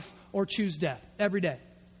life or choose death. Every day.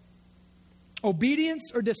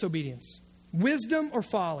 Obedience or disobedience. Wisdom or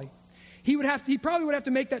folly. He probably would have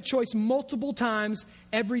to make that choice multiple times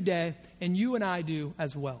every day. And you and I do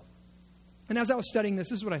as well. And as I was studying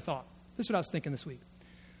this is what I thought. This is what I was thinking this week.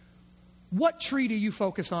 What tree do you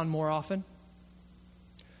focus on more often?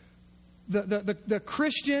 The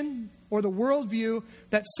Christian or the worldview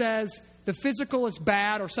that says the physical is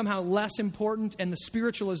bad or somehow less important and the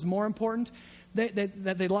spiritual is more important, that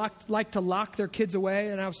they like to lock their kids away,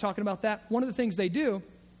 and I was talking about that. One of the things they do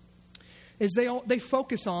is they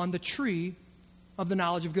focus on the tree of the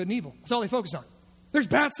knowledge of good and evil. That's all they focus on. There's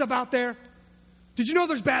bad stuff out there. Did you know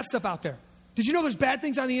there's bad stuff out there? Did you know there's bad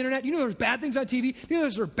things on the internet? You know there's bad things on TV? You know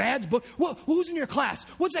there's bad books? Who's in your class?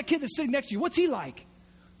 What's that kid that's sitting next to you? What's he like?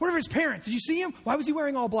 What are his parents? Did you see him? Why was he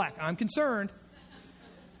wearing all black? I'm concerned.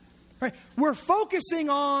 Right? We're focusing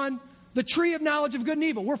on the tree of knowledge of good and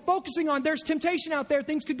evil. We're focusing on there's temptation out there.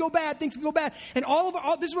 Things could go bad. Things could go bad. And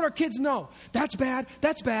this is what our kids know. That's bad.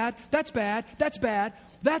 That's bad. That's bad. That's bad.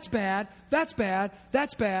 That's bad. That's bad.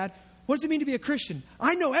 That's bad. What does it mean to be a Christian?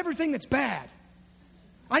 I know everything that's bad.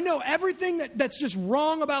 I know everything that's just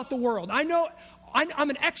wrong about the world. I'm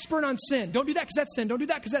an expert on sin. Don't do that because that's sin. Don't do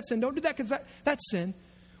that because that's sin. Don't do that because that's sin.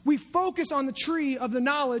 We focus on the tree of the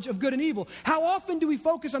knowledge of good and evil. How often do we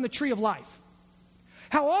focus on the tree of life?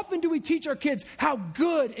 How often do we teach our kids how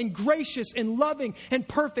good and gracious and loving and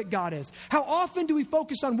perfect God is? How often do we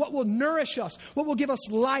focus on what will nourish us, what will give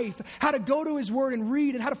us life, how to go to His Word and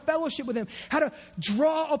read and how to fellowship with Him, how to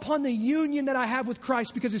draw upon the union that I have with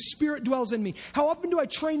Christ because His Spirit dwells in me? How often do I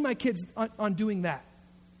train my kids on doing that?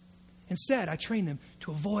 Instead, I train them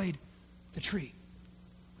to avoid the tree.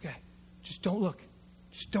 Okay, just don't look.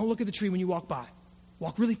 Just don't look at the tree when you walk by.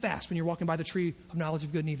 Walk really fast when you're walking by the tree of knowledge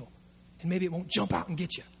of good and evil. And maybe it won't jump out and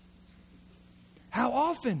get you. How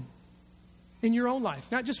often in your own life,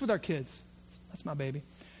 not just with our kids, that's my baby.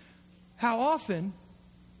 How often,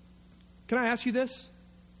 can I ask you this?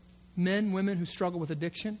 Men, women who struggle with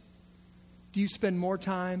addiction, do you spend more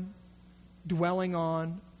time dwelling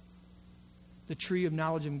on the tree of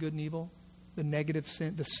knowledge of good and evil? The negative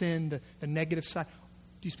sin, the negative side?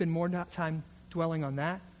 Do you spend more time dwelling on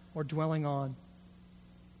that or dwelling on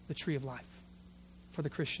the tree of life for the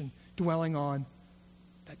Christian? Dwelling on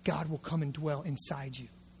that God will come and dwell inside you.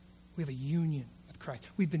 We have a union with Christ.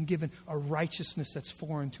 We've been given a righteousness that's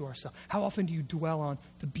foreign to ourselves. How often do you dwell on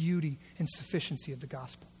the beauty and sufficiency of the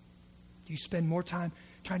gospel? Do you spend more time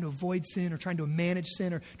trying to avoid sin or trying to manage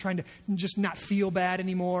sin or trying to just not feel bad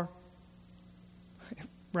anymore?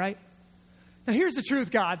 Right? Now here's the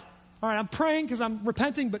truth, God. All right, I'm praying because I'm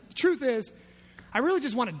repenting, but the truth is, I really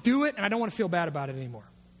just want to do it and I don't want to feel bad about it anymore.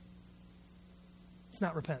 It's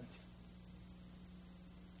not repentance.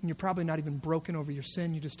 And you're probably not even broken over your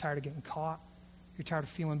sin. You're just tired of getting caught. You're tired of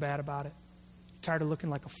feeling bad about it. You're tired of looking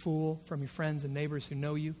like a fool from your friends and neighbors who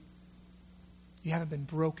know you. You haven't been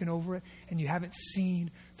broken over it, and you haven't seen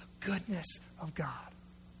the goodness of God.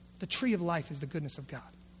 The tree of life is the goodness of God.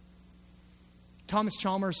 Thomas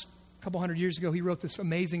Chalmers, a couple hundred years ago, he wrote this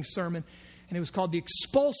amazing sermon, and it was called The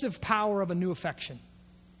Expulsive Power of a New Affection.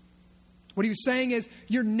 What he was saying is,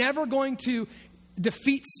 you're never going to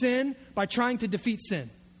defeat sin by trying to defeat sin.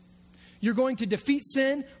 You're going to defeat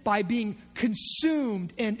sin by being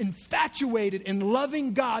consumed and infatuated and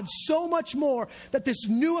loving God so much more that this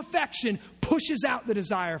new affection pushes out the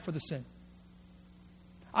desire for the sin.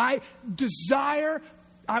 I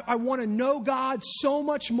want to know God so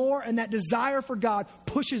much more, and that desire for God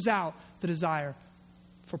pushes out the desire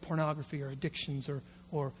for pornography or addictions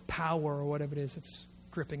or power or whatever it is that's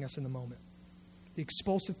gripping us in the moment. The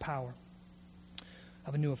expulsive power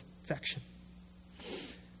of a new affection.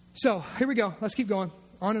 So, here we go. Let's keep going.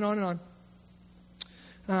 On and on and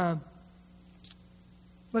on.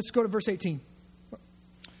 Let's go to verse 18.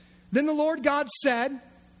 Then the Lord God said,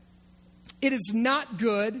 "It is not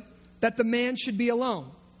good that the man should be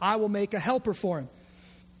alone. I will make a helper for him."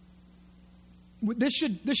 This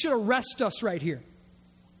should arrest us right here.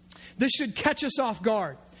 This should catch us off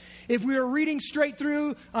guard. If we were reading straight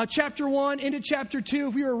through chapter 1 into chapter 2,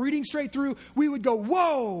 if we were reading straight through, we would go,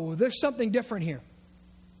 whoa, there's something different here.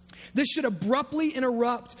 This should abruptly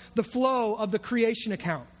interrupt the flow of the creation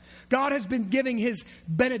account. God has been giving His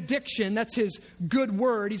benediction, that's His good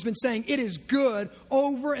word. He's been saying it is good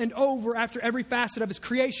over and over after every facet of His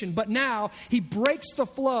creation. But now He breaks the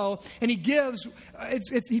flow and He gives,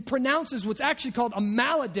 He pronounces what's actually called a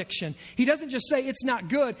malediction. He doesn't just say it's not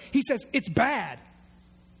good. He says it's bad.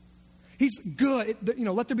 He's good.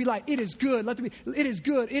 Let there be light. It is good. It is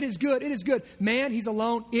good. It is good. It is good. Man, he's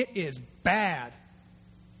alone. It is bad.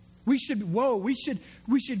 We should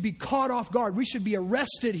be caught off guard. We should be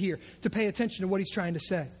arrested here to pay attention to what he's trying to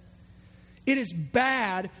say. It is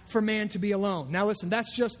bad for man to be alone. Now listen,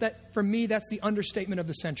 for me, that's the understatement of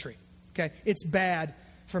the century. Okay? It's bad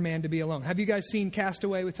for man to be alone. Have you guys seen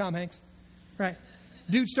Castaway with Tom Hanks? Right?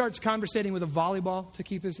 Dude starts conversating with a volleyball to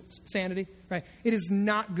keep his sanity. Right? It is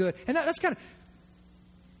not good. And that's kind of,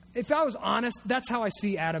 if I was honest, that's how I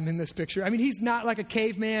see Adam in this picture. I mean, he's not like a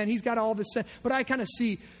caveman. He's got all this, but I kind of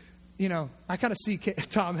see,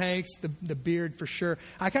 Tom Hanks, the beard for sure.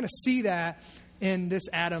 I kind of see that in this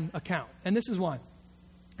Adam account. And this is one.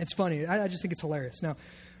 It's funny. I just think it's hilarious. Now,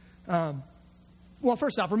 well,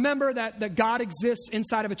 first off, remember that God exists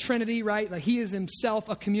inside of a Trinity, right? Like he is himself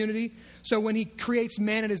a community. So when he creates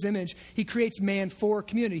man in his image, he creates man for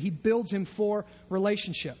community. He builds him for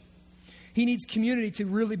relationship. He needs community to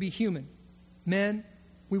really be human. Men,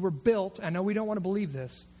 we were built, I know we don't want to believe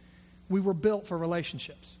this, we were built for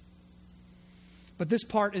relationships. But this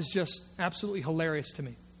part is just absolutely hilarious to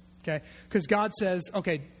me. Okay? Because God says,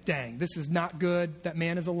 okay, dang, this is not good. That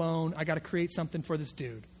man is alone. I got to create something for this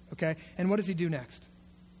dude. Okay? And what does he do next?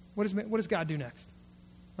 What does God do next?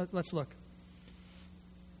 Let's look.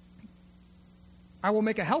 I will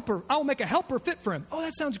make a helper fit for him. Oh,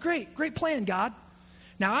 that sounds great. Great plan, God.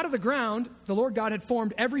 Now out of the ground, the Lord God had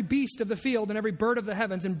formed every beast of the field and every bird of the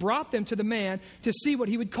heavens and brought them to the man to see what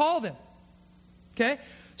he would call them. Okay?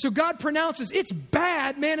 So God pronounces, it's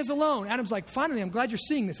bad, man is alone. Adam's like, finally, I'm glad you're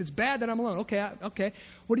seeing this. It's bad that I'm alone. Okay.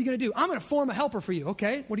 What are you going to do? I'm going to form a helper for you.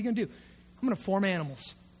 Okay. What are you going to do? I'm going to form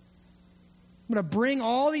animals. I'm going to bring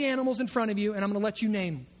all the animals in front of you, and I'm going to let you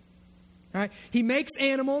name them. All right? He makes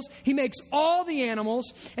animals. He makes all the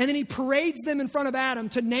animals, and then he parades them in front of Adam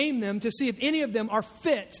to name them to see if any of them are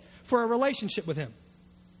fit for a relationship with him.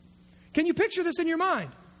 Can you picture this in your mind?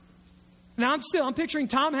 Now I'm picturing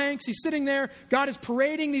Tom Hanks. He's sitting there. God is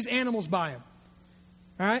parading these animals by him.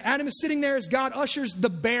 All right? Adam is sitting there as God ushers the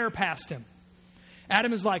bear past him.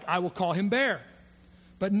 Adam is like, I will call him Bear.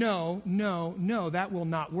 But no, that will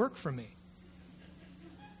not work for me.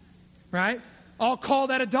 Right? I'll call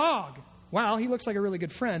that a dog. Wow, he looks like a really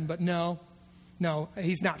good friend, but no,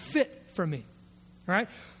 he's not fit for me. All right?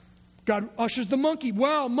 God ushers the monkey.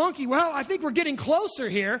 Well, I think we're getting closer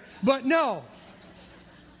here, but no.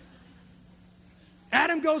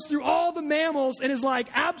 Adam goes through all the mammals and is like,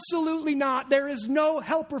 absolutely not. There is no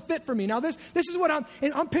helper fit for me. Now, this is what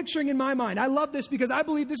I'm picturing in my mind. I love this because I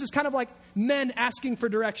believe this is kind of like men asking for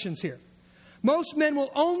directions here. Most men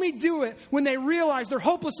will only do it when they realize they're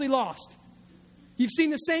hopelessly lost. You've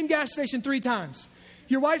seen the same gas station 3 times.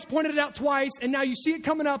 Your wife's pointed it out twice, and now you see it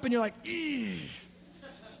coming up, and you're like, eesh.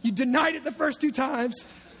 You denied it the first 2 times,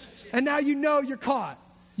 and now you know you're caught.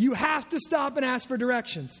 You have to stop and ask for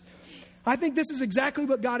directions. I think this is exactly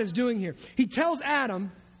what God is doing here. He tells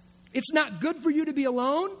Adam, it's not good for you to be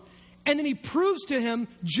alone, and then he proves to him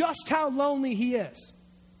just how lonely he is.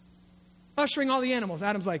 Ushering all the animals.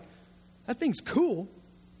 Adam's like, that thing's cool.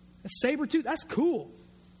 A saber-tooth, that's cool.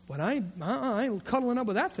 But I ain't cuddling up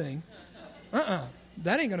with that thing. That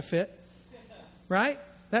ain't going to fit. Right?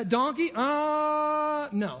 That donkey?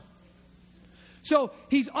 No. So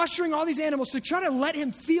he's ushering all these animals to try to let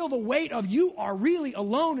him feel the weight of you are really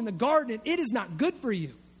alone in the garden and it is not good for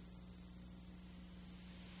you.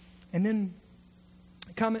 And then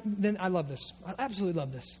I love this. I absolutely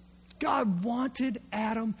love this. God wanted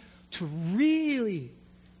Adam to really,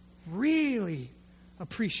 really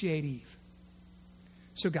appreciate Eve.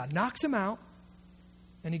 So God knocks him out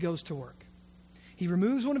and he goes to work. He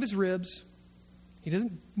removes one of his ribs. He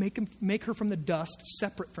doesn't make her from the dust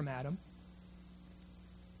separate from Adam.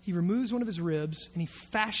 He removes one of his ribs and he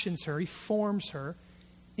fashions her, he forms her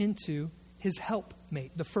into his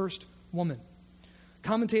helpmate, the first woman.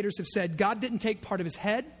 Commentators have said God didn't take part of his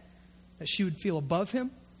head, that she would feel above him,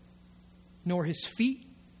 nor his feet,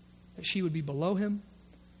 that she would be below him.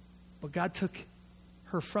 But God took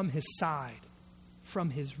her from his side, from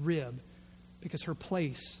his rib, because her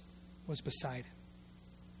place was beside him.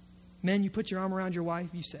 Men, you put your arm around your wife,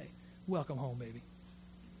 you say, welcome home, baby.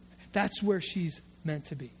 That's where she's meant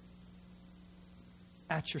to be.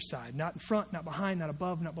 At your side. Not in front, not behind, not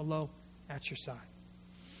above, not below. At your side.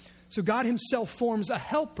 So God himself forms a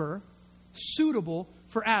helper suitable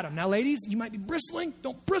for Adam. Now, ladies, you might be bristling.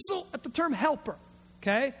 Don't bristle at the term helper.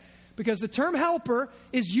 Okay? Because the term helper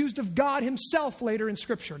is used of God himself later in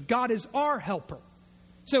Scripture. God is our helper.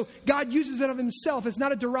 So God uses it of himself. It's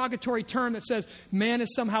not a derogatory term that says man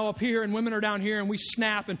is somehow up here and women are down here and we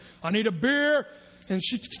snap and I need a beer. And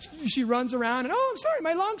she runs around and, I'm sorry,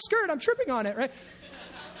 my long skirt, I'm tripping on it, right?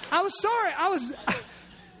 I was sorry. I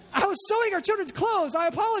was sewing our children's clothes. I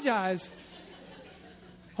apologize.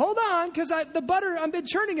 Hold on, because the butter, I've been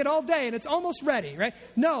churning it all day and it's almost ready, right?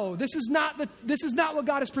 No, this is not what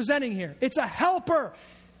God is presenting here. It's a helper.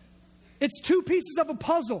 It's two pieces of a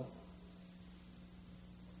puzzle.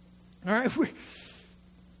 All right?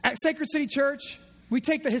 At Sacred City Church, we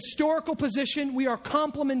take the historical position. We are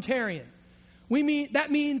complementarian. That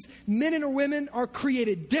means men and women are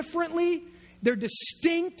created differently. They're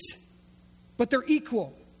distinct, but they're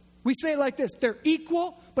equal. We say it like this. They're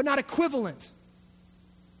equal, but not equivalent.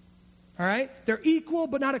 All right? They're equal,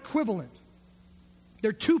 but not equivalent.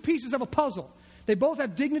 They're two pieces of a puzzle. They both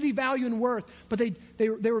have dignity, value, and worth, but they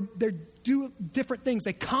do different things.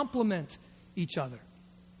 They complement each other.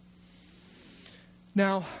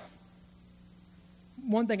 Now,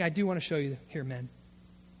 one thing I do want to show you here, men,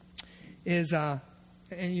 is, and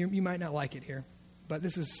you might not like it here, but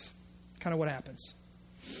this is kind of what happens.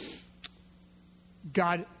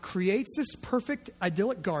 God creates this perfect,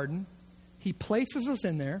 idyllic garden. He places us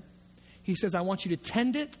in there. He says, I want you to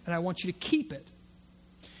tend it, and I want you to keep it.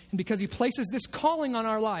 And because he places this calling on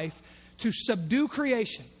our life to subdue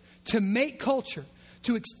creation, to make culture,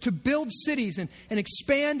 to build cities and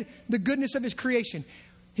expand the goodness of his creation,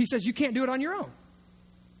 he says, you can't do it on your own.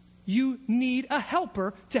 You need a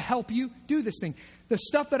helper to help you do this thing. The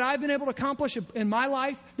stuff that I've been able to accomplish in my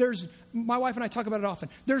life, my wife and I talk about it often.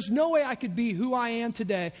 There's no way I could be who I am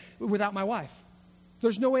today without my wife.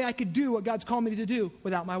 There's no way I could do what God's called me to do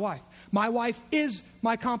without my wife. My wife is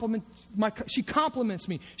my complement. She complements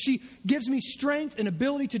me. She gives me strength and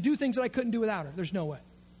ability to do things that I couldn't do without her. There's no way.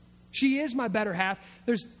 She is my better half.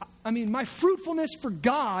 My fruitfulness for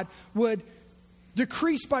God would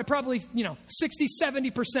decrease by probably, 60,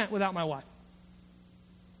 70% without my wife.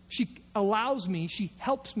 She allows me, she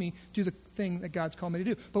helps me do the thing that God's called me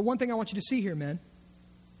to do. But one thing I want you to see here, men.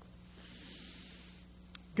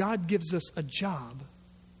 God gives us a job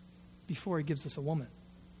before he gives us a woman.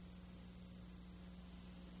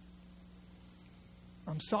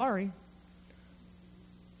 I'm sorry,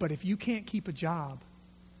 but if you can't keep a job,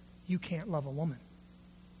 you can't love a woman.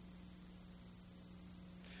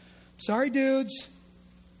 Sorry, dudes,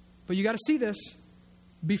 but you got to see this.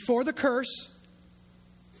 Before the curse,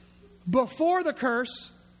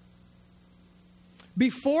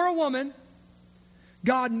 before a woman,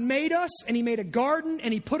 God made us and he made a garden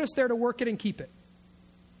and he put us there to work it and keep it.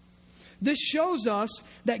 This shows us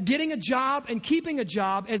that getting a job and keeping a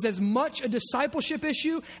job is as much a discipleship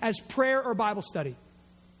issue as prayer or Bible study.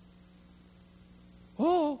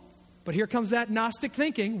 Oh, but here comes that Gnostic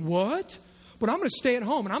thinking. What? But I'm going to stay at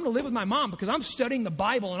home and I'm going to live with my mom because I'm studying the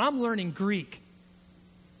Bible and I'm learning Greek.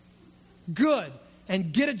 Good.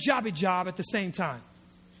 And get a jobby job at the same time.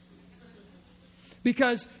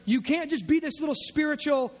 Because you can't just be this little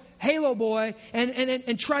spiritual halo boy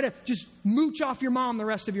and try to just mooch off your mom the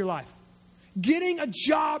rest of your life. Getting a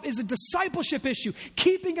job is a discipleship issue.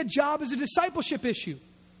 Keeping a job is a discipleship issue.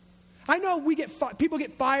 I know people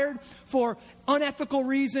get fired for unethical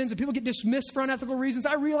reasons and people get dismissed for unethical reasons.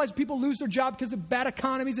 I realize people lose their job because of bad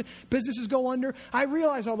economies and businesses go under. I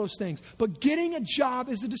realize all those things. But getting a job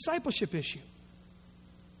is a discipleship issue.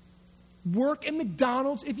 Work at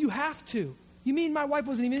McDonald's if you have to. You mean my wife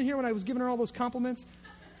wasn't even in here when I was giving her all those compliments?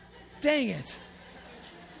 Dang it.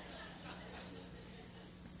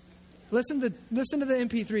 Listen to the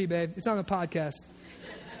MP3, babe. It's on the podcast.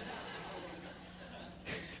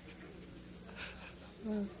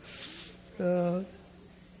 All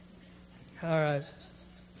right.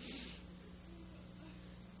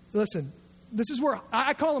 Listen, this is where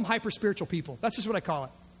I call them hyper-spiritual people. That's just what I call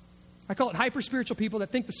it. I call it hyper-spiritual people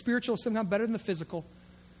that think the spiritual is somehow better than the physical.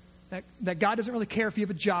 That God doesn't really care if you have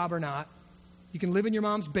a job or not. You can live in your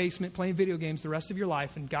mom's basement playing video games the rest of your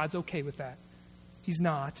life, and God's okay with that. He's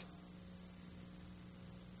not.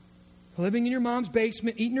 Living in your mom's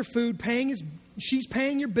basement, eating your food, she's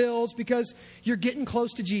paying your bills because you're getting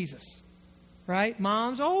close to Jesus. Right?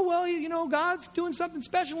 Moms, God's doing something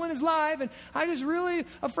special in his life, and I'm just really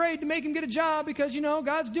afraid to make him get a job because,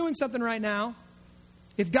 God's doing something right now.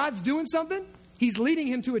 If God's doing something, he's leading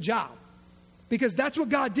him to a job. Because that's what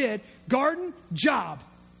God did. Garden, job.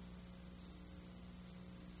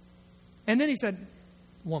 And then he said,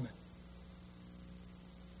 woman.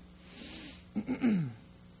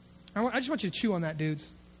 I just want you to chew on that, dudes.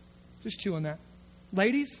 Just chew on that.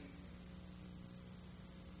 Ladies,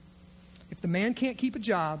 if the man can't keep a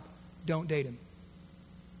job, don't date him.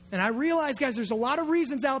 And I realize, guys, there's a lot of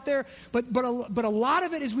reasons out there, but a lot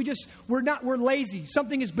of it is we're lazy.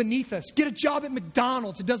 Something is beneath us. Get a job at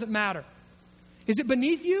McDonald's. It doesn't matter. Is it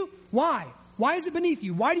beneath you? Why? Why is it beneath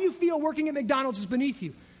you? Why do you feel working at McDonald's is beneath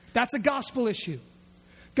you? That's a gospel issue.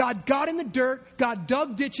 God got in the dirt. God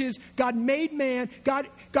dug ditches. God made man. God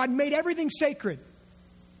made everything sacred.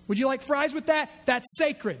 Would you like fries with that? That's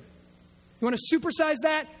sacred. You want to supersize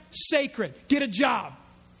that? Sacred. Get a job.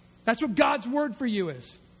 That's what God's word for you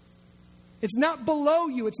is. It's not below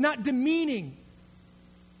you. It's not demeaning.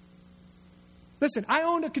 Listen, I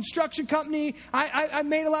owned a construction company. I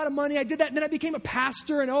made a lot of money. I did that. And then I became a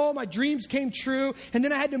pastor. And my dreams came true. And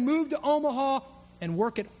then I had to move to Omaha and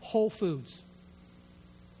work at Whole Foods.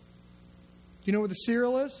 Do you know where the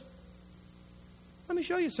cereal is? Let me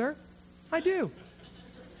show you, sir. I do.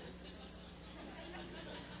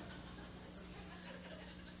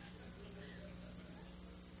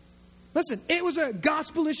 Listen, it was a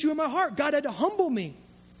gospel issue in my heart. God had to humble me.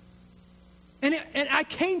 And I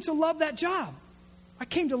came to love that job. I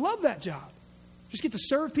came to love that job. Just get to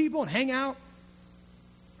serve people and hang out,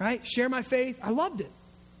 right? Share my faith. I loved it.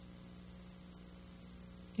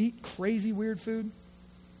 Eat crazy, weird food.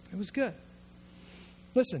 It was good.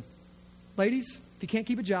 Listen, ladies, if you can't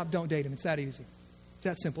keep a job, don't date him. It's that easy. It's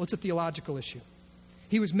that simple. It's a theological issue.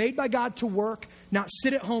 He was made by God to work, not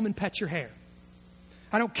sit at home and pet your hair.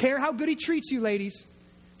 I don't care how good he treats you, ladies.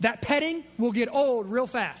 That petting will get old real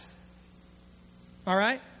fast. All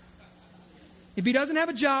right? If he doesn't have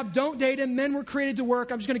a job, don't date him. Men were created to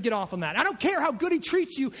work. I'm just going to get off on that. I don't care how good he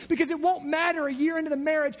treats you because it won't matter a year into the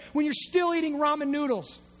marriage when you're still eating ramen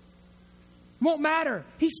noodles. It won't matter.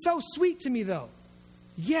 He's so sweet to me, though.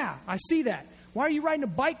 Yeah, I see that. Why are you riding a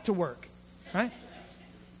bike to work? Right?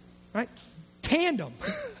 Right? Tandem.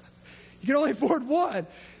 You can only afford one.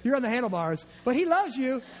 You're on the handlebars. But he loves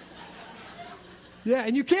you. Yeah,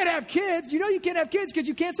 and you can't have kids. You know you can't have kids because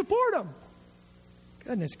you can't support them.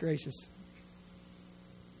 Goodness gracious.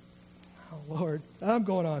 Oh, Lord. I'm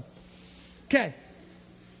going on. Okay.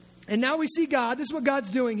 And now we see God. This is what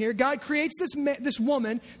God's doing here. God creates this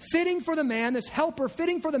woman fitting for the man, this helper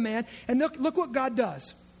fitting for the man. And look what God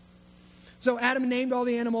does. So Adam named all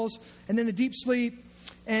the animals, and then the deep sleep,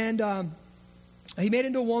 and he made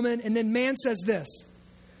into a woman. And then man says this.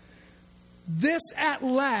 This at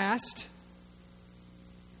last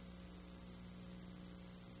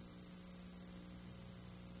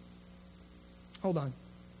hold on.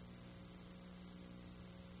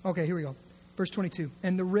 Okay, here we go. Verse 22.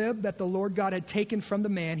 And the rib that the Lord God had taken from the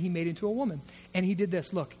man, he made into a woman. And he did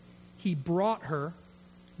this. Look, he brought her.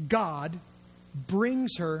 God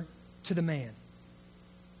brings her to the man.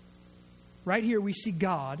 Right here we see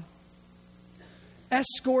God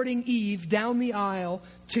escorting Eve down the aisle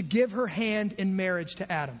to give her hand in marriage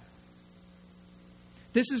to Adam.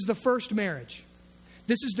 This is the first marriage.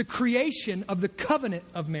 This is the creation of the covenant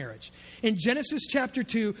of marriage. In Genesis chapter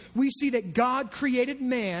 2, we see that God created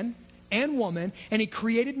man and woman, and he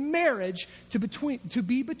created marriage to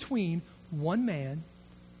be between one man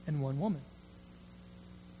and one woman.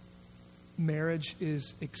 Marriage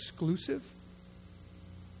is exclusive.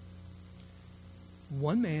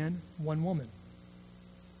 One man, one woman.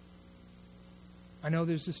 I know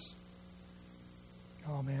there's this,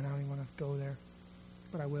 oh man, I don't even want to go there,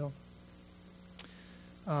 but I will.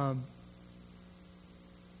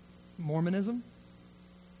 Mormonism,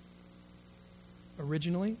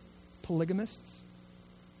 originally polygamists.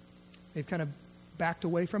 They've kind of backed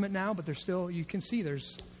away from it now, but they're still, you can see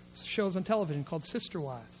there's shows on television called Sister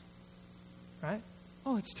Wives. Right?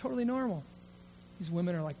 Oh, it's totally normal. These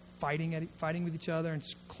women are like fighting with each other, and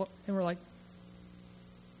we're like,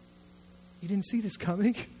 you didn't see this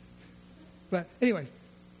coming? But anyways,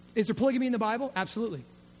 is there polygamy in the Bible? Absolutely.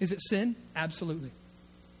 Is it sin? Absolutely.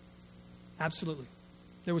 Absolutely.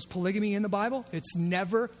 There was polygamy in the Bible. It's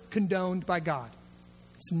never condoned by God.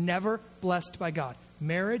 It's never blessed by God.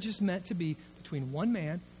 Marriage is meant to be between one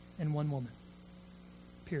man and one woman.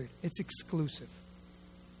 Period. It's exclusive.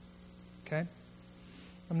 Okay?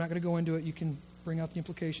 I'm not going to go into it. You can bring out the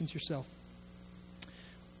implications yourself.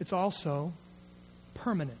 It's also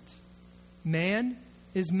permanent. Man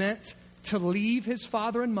is meant to leave his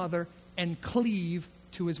father and mother and cleave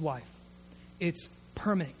to his wife. It's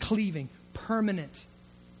permanent. Cleaving. Permanent.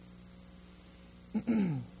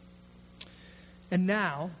 And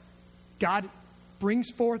now, God brings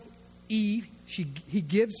forth Eve. He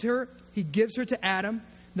gives her to Adam.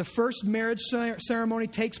 The first marriage ceremony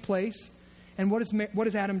takes place. And what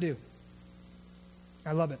does Adam do?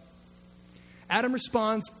 I love it. Adam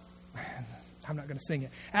responds, I'm not going to sing it.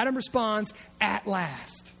 Adam responds, at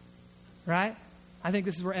last. Right? I think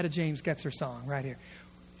this is where Etta James gets her song, right here.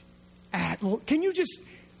 Can you just,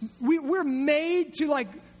 we're made to like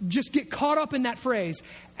just get caught up in that phrase.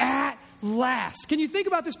 At last. Can you think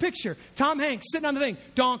about this picture? Tom Hanks sitting on the thing.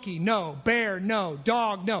 Donkey, no. Bear, no.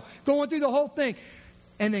 Dog, no. Going through the whole thing.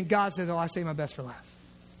 And then God says, I save my best for last.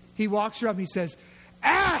 He walks her up and he says,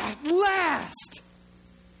 at last.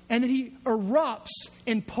 And then he erupts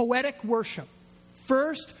in poetic worship.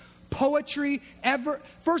 First poetry ever,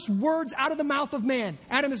 first words out of the mouth of man.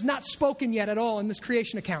 Adam has not spoken yet at all in this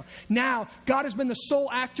creation account. Now, God has been the sole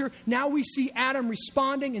actor. Now we see Adam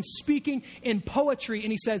responding and speaking in poetry.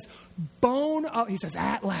 And he says, he says,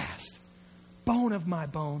 at last, bone of my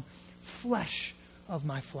bone, flesh of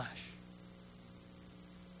my flesh.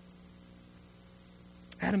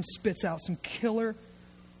 Adam spits out some killer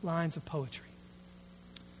lines of poetry.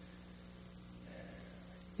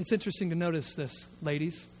 It's interesting to notice this,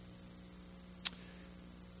 ladies.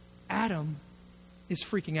 Adam is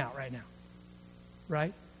freaking out right now,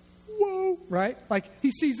 right? Whoa, right? Like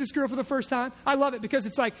he sees this girl for the first time. I love it because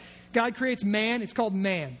it's like God creates man. It's called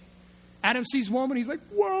man. Adam sees woman. He's like,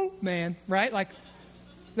 whoa, man, right? Like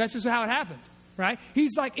that's just how it happened, right?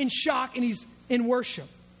 He's like in shock and he's in worship.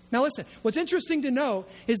 Now listen, what's interesting to know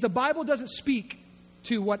is the Bible doesn't speak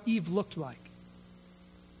to what Eve looked like.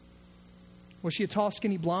 Was she a tall,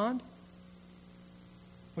 skinny blonde?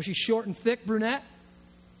 Was she short and thick brunette?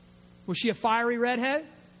 Was she a fiery redhead?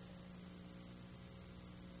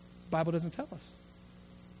 The Bible doesn't tell us.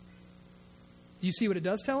 Do you see what it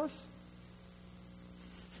does tell us?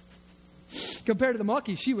 Compared to the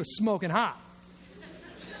monkey, she was smoking hot.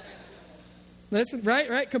 Listen,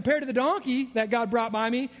 right? Compared to the donkey that God brought by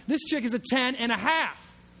me, this chick is a 10.5.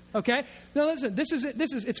 Okay? Now listen,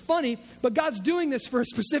 it's funny, but God's doing this for a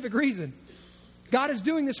specific reason. God is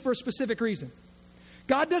doing this for a specific reason.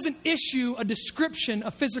 God doesn't issue a description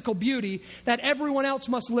of physical beauty that everyone else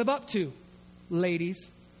must live up to, ladies.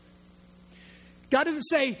 God doesn't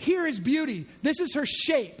say, here is beauty. This is her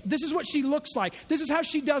shape. This is what she looks like. This is how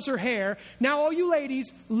she does her hair. Now all you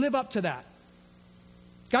ladies, live up to that.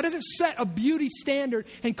 God doesn't set a beauty standard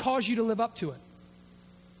and cause you to live up to it.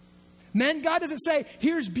 Men, God doesn't say,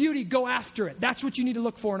 here's beauty, go after it. That's what you need to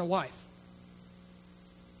look for in a wife.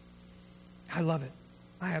 I love it.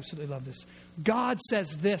 I absolutely love this. God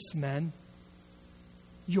says this, men.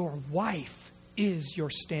 Your wife is your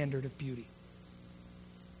standard of beauty.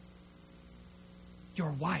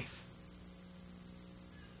 Your wife.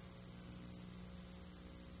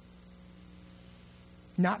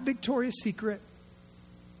 Not Victoria's Secret.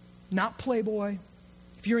 Not Playboy.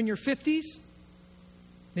 If you're in your 50s,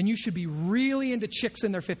 then you should be really into chicks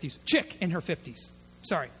in their 50s. Chick in her 50s.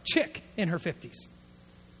 Chick in her 50s.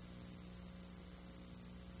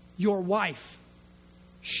 Your wife,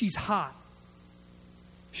 she's hot.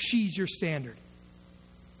 She's your standard.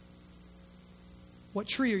 What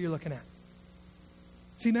tree are you looking at?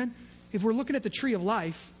 See, man, if we're looking at the tree of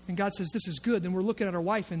life and God says this is good, then we're looking at our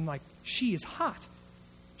wife and like, she is hot.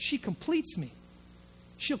 She completes me.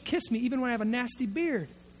 She'll kiss me even when I have a nasty beard.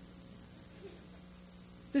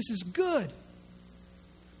 This is good.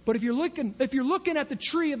 But if you're looking at the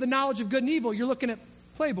tree of the knowledge of good and evil, you're looking at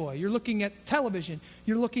Playboy, you're looking at television,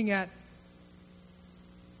 you're looking at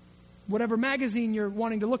whatever magazine you're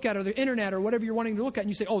wanting to look at or the internet or whatever you're wanting to look at, and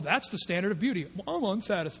you say, oh, that's the standard of beauty. Well, I'm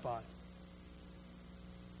unsatisfied.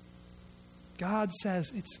 God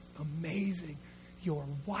says it's amazing. Your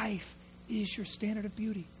wife is your standard of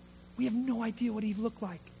beauty. We have no idea what Eve looked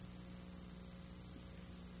like.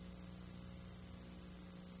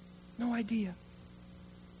 No idea.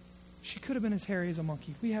 She could have been as hairy as a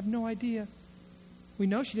monkey. We have no idea. We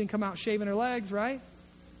know she didn't come out shaving her legs, right?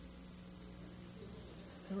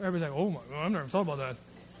 Everybody's like, oh my God, I've never thought about that.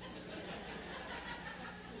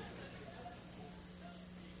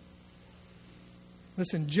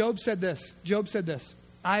 Listen, Job said this.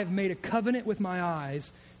 I have made a covenant with my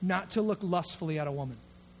eyes not to look lustfully at a woman.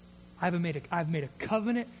 I've made a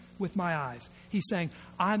covenant with my eyes. He's saying,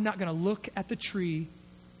 I'm not going to look at the tree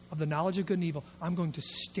of the knowledge of good and evil. I'm going to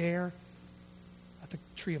stare at the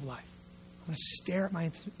tree of life. I'm going to stare at my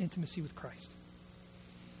intimacy with Christ.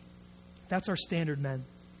 That's our standard, men.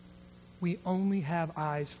 We only have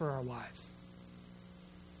eyes for our wives.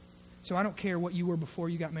 So I don't care what you were before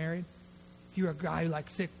you got married. If you're a guy who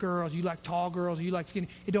likes thick girls, you like tall girls, you like skinny,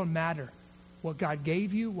 it don't matter. What God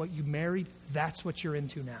gave you, what you married, that's what you're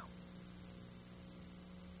into now.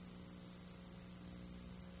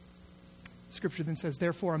 Scripture then says,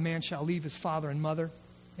 therefore a man shall leave his father and mother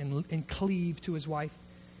and cleave to his wife.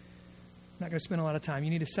 I'm not going to spend a lot of time. You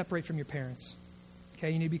need to separate from your parents.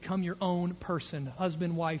 Okay, you need to become your own person,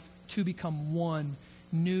 husband, wife, to become one,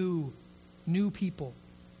 new people.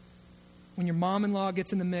 When your mom-in-law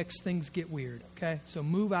gets in the mix, things get weird, okay? So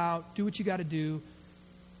move out, do what you got to do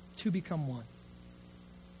to become one.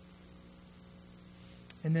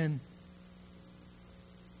 And then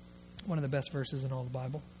one of the best verses in all the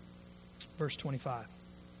Bible, verse 25.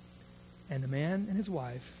 And the man and his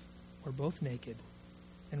wife were both naked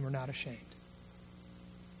and were not ashamed.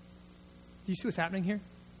 Do you see what's happening here?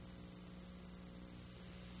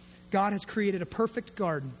 God has created a perfect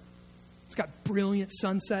garden. It's got brilliant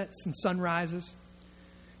sunsets and sunrises.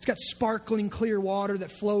 It's got sparkling clear water that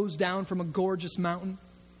flows down from a gorgeous mountain.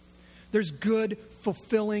 There's good,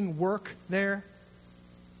 fulfilling work there.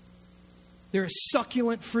 There is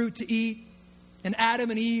succulent fruit to eat. And Adam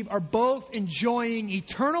and Eve are both enjoying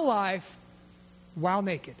eternal life while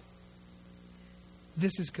naked.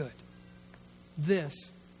 This is good. This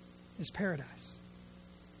is paradise.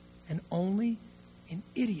 And only an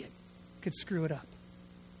idiot could screw it up.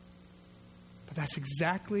 But that's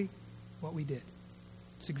exactly what we did.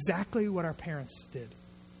 It's exactly what our parents did.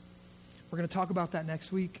 We're going to talk about that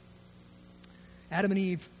next week. Adam and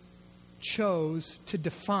Eve chose to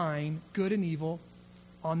define good and evil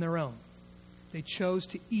on their own. They chose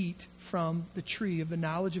to eat from the tree of the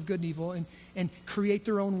knowledge of good and evil and create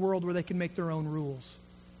their own world where they can make their own rules.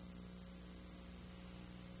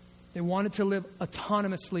 They wanted to live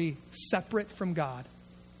autonomously, separate from God.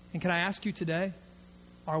 And can I ask you today,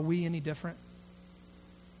 are we any different?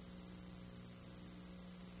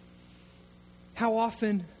 How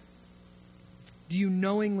often do you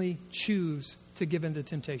knowingly choose to give in to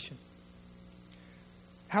temptation?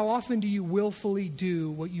 How often do you willfully do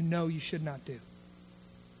what you know you should not do?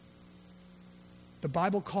 The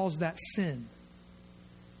Bible calls that sin.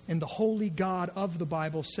 And the holy God of the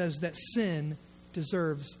Bible says that sin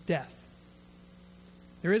deserves death.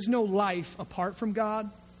 There is no life apart from God.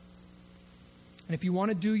 And if you want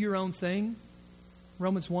to do your own thing,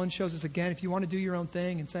 Romans 1 shows us again, if you want to do your own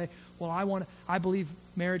thing and say, well, I believe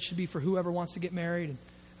marriage should be for whoever wants to get married.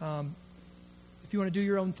 And if you want to do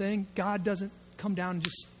your own thing, God doesn't come down and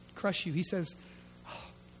just crush you. He says, oh,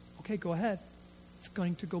 okay, go ahead. It's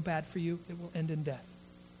going to go bad for you. It will end in death.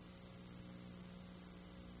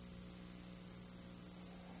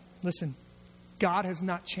 Listen, God has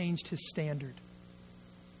not changed his standard.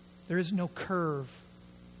 There is no curve.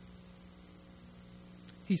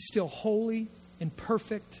 He's still holy and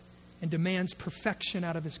perfect and demands perfection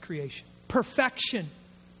out of his creation. Perfection,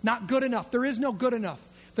 not good enough. There is no good enough.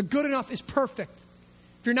 The good enough is perfect.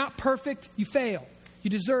 If you're not perfect, you fail.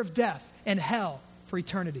 You deserve death and hell for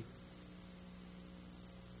eternity.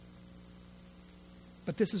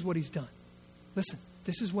 But this is what he's done. Listen,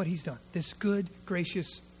 this is what he's done. This good,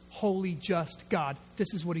 gracious, holy, just God,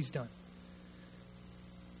 this is what he's done.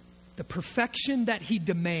 The perfection that he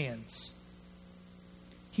demands,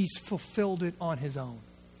 he's fulfilled it on his own.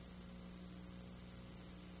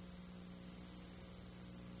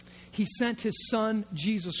 He sent his son,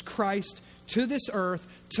 Jesus Christ, to this earth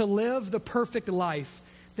to live the perfect life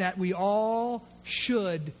that we all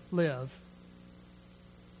should live.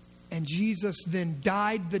 And Jesus then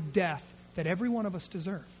died the death that every one of us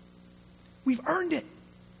deserve. We've earned it.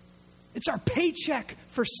 It's our paycheck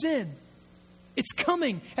for sin. It's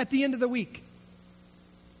coming at the end of the week.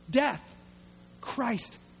 Death.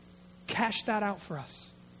 Christ cashed that out for us.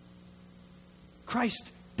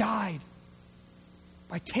 Christ died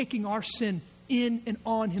by taking our sin in and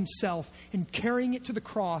on himself and carrying it to the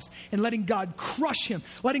cross and letting God crush him,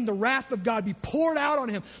 letting the wrath of God be poured out on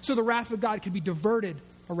him so the wrath of God could be diverted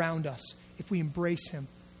around us if we embrace him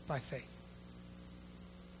by faith.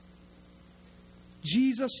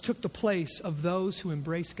 Jesus took the place of those who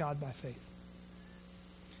embrace God by faith.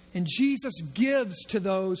 And Jesus gives to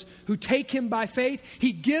those who take him by faith,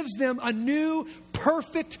 he gives them a new,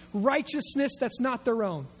 perfect righteousness that's not their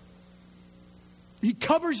own. He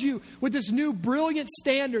covers you with this new brilliant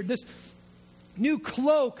standard, this new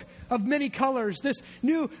cloak of many colors, this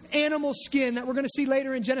new animal skin that we're going to see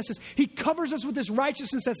later in Genesis. He covers us with this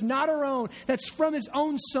righteousness that's not our own, that's from his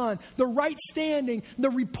own son, the right standing,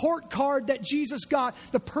 the report card that Jesus got,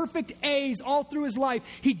 the perfect A's all through his life.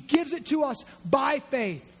 He gives it to us by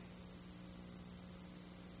faith.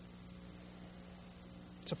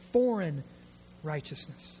 It's a foreign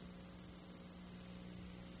righteousness.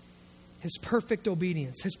 His perfect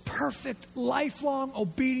obedience, his perfect lifelong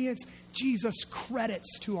obedience, Jesus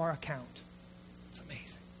credits to our account. It's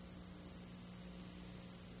amazing.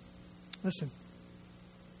 Listen.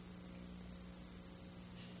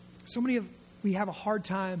 We have a hard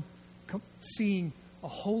time seeing a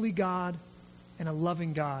holy God and a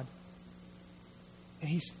loving God. And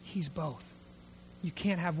he's both. You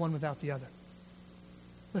can't have one without the other.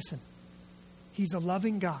 Listen, he's a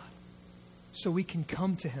loving God, so we can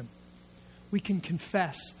come to him. We can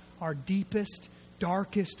confess our deepest,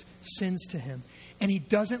 darkest sins to him. And he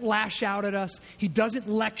doesn't lash out at us. He doesn't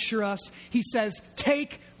lecture us. He says,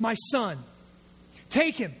 take my son.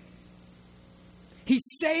 Take him. He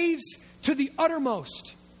saves to the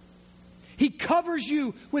uttermost. He covers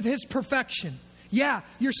you with his perfection. Yeah,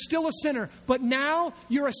 you're still a sinner, but now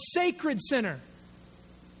you're a sacred sinner.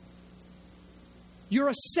 You're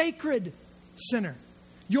a sacred sinner.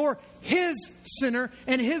 You're his sinner,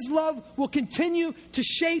 and his love will continue to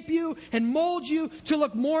shape you and mold you to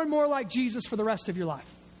look more and more like Jesus for the rest of your life.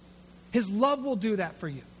 His love will do that for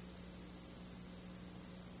you.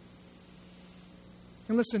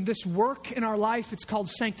 And listen, this work in our life, it's called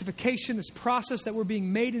sanctification, this process that we're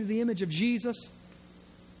being made into the image of Jesus.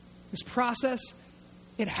 This process,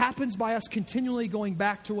 it happens by us continually going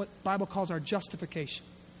back to what the Bible calls our justification.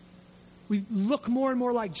 We look more and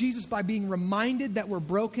more like Jesus by being reminded that we're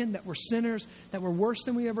broken, that we're sinners, that we're worse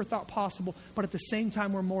than we ever thought possible, but at the same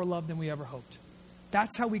time we're more loved than we ever hoped.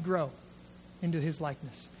 That's how we grow into his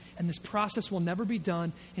likeness. And this process will never be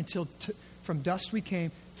done until from dust we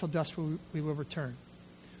came, till dust we will return.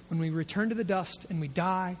 When we return to the dust and we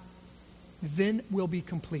die, then we'll be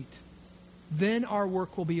complete. Then our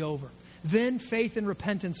work will be over. Then faith and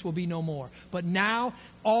repentance will be no more. But now,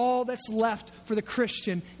 all that's left for the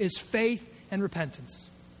Christian is faith and repentance.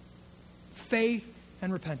 Faith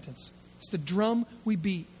and repentance. It's the drum we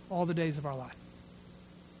beat all the days of our life.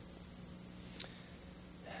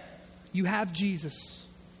 You have Jesus,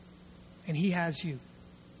 and he has you.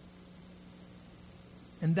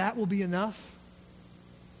 And that will be enough,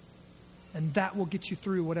 and that will get you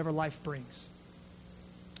through whatever life brings.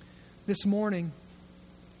 This morning,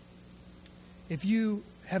 if you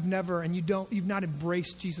have never and you've not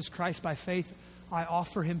embraced Jesus Christ by faith, I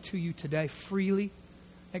offer him to you today freely.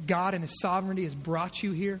 That God in his sovereignty has brought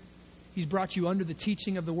you here. He's brought you under the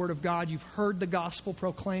teaching of the Word of God. You've heard the gospel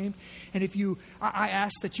proclaimed. And I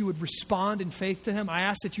ask that you would respond in faith to him. I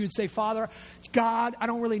ask that you would say, Father, God, I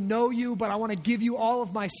don't really know you, but I want to give you all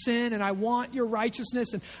of my sin, and I want your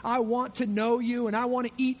righteousness, and I want to know you, and I want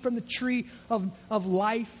to eat from the tree of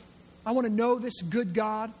life. I want to know this good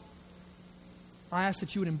God. I ask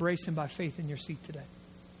that you would embrace him by faith in your seat today.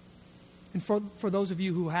 And for those of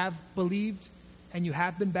you who have believed and you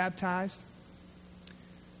have been baptized,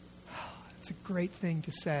 it's a great thing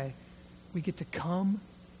to say. We get to come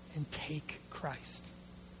and take Christ.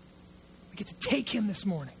 We get to take him this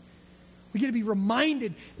morning. We get to be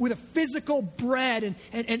reminded with a physical bread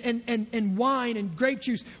and wine and grape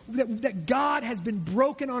juice that God has been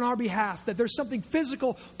broken on our behalf, that there's something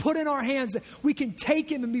physical put in our hands that we can take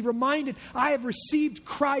him and be reminded, I have received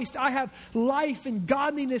Christ. I have life and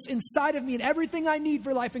godliness inside of me, and everything I need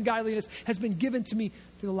for life and godliness has been given to me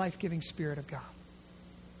through the life-giving Spirit of God.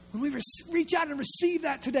 When we reach out and receive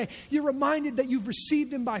that today, you're reminded that you've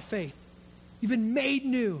received him by faith. You've been made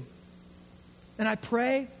new. And I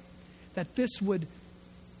pray that this would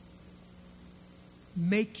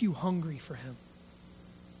make you hungry for him.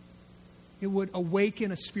 It would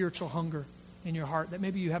awaken a spiritual hunger in your heart that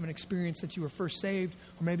maybe you haven't experienced since you were first saved,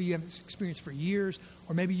 or maybe you haven't experienced for years,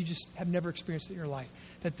 or maybe you just have never experienced it in your life.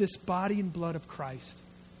 That this body and blood of Christ,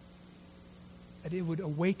 that it would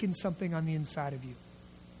awaken something on the inside of you.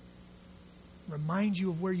 Remind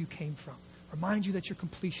you of where you came from. Remind you that your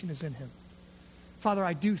completion is in him. Father,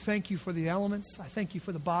 I do thank you for the elements. I thank you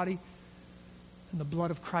for the body and the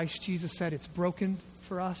blood of Christ. Jesus said it's broken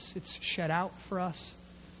for us. It's shed out for us.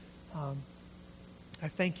 I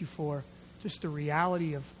thank you for just the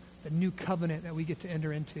reality of the new covenant that we get to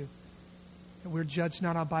enter into. That we're judged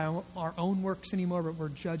not by our own works anymore, but we're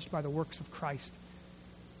judged by the works of Christ.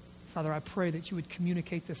 Father, I pray that you would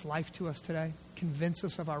communicate this life to us today. Convince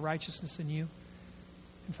us of our righteousness in you.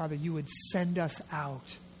 And Father, you would send us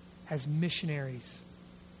out as missionaries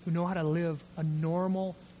who know how to live a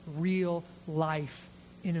normal, real life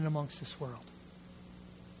in and amongst this world.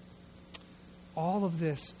 All of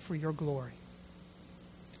this for your glory.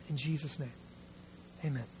 In Jesus' name,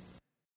 amen.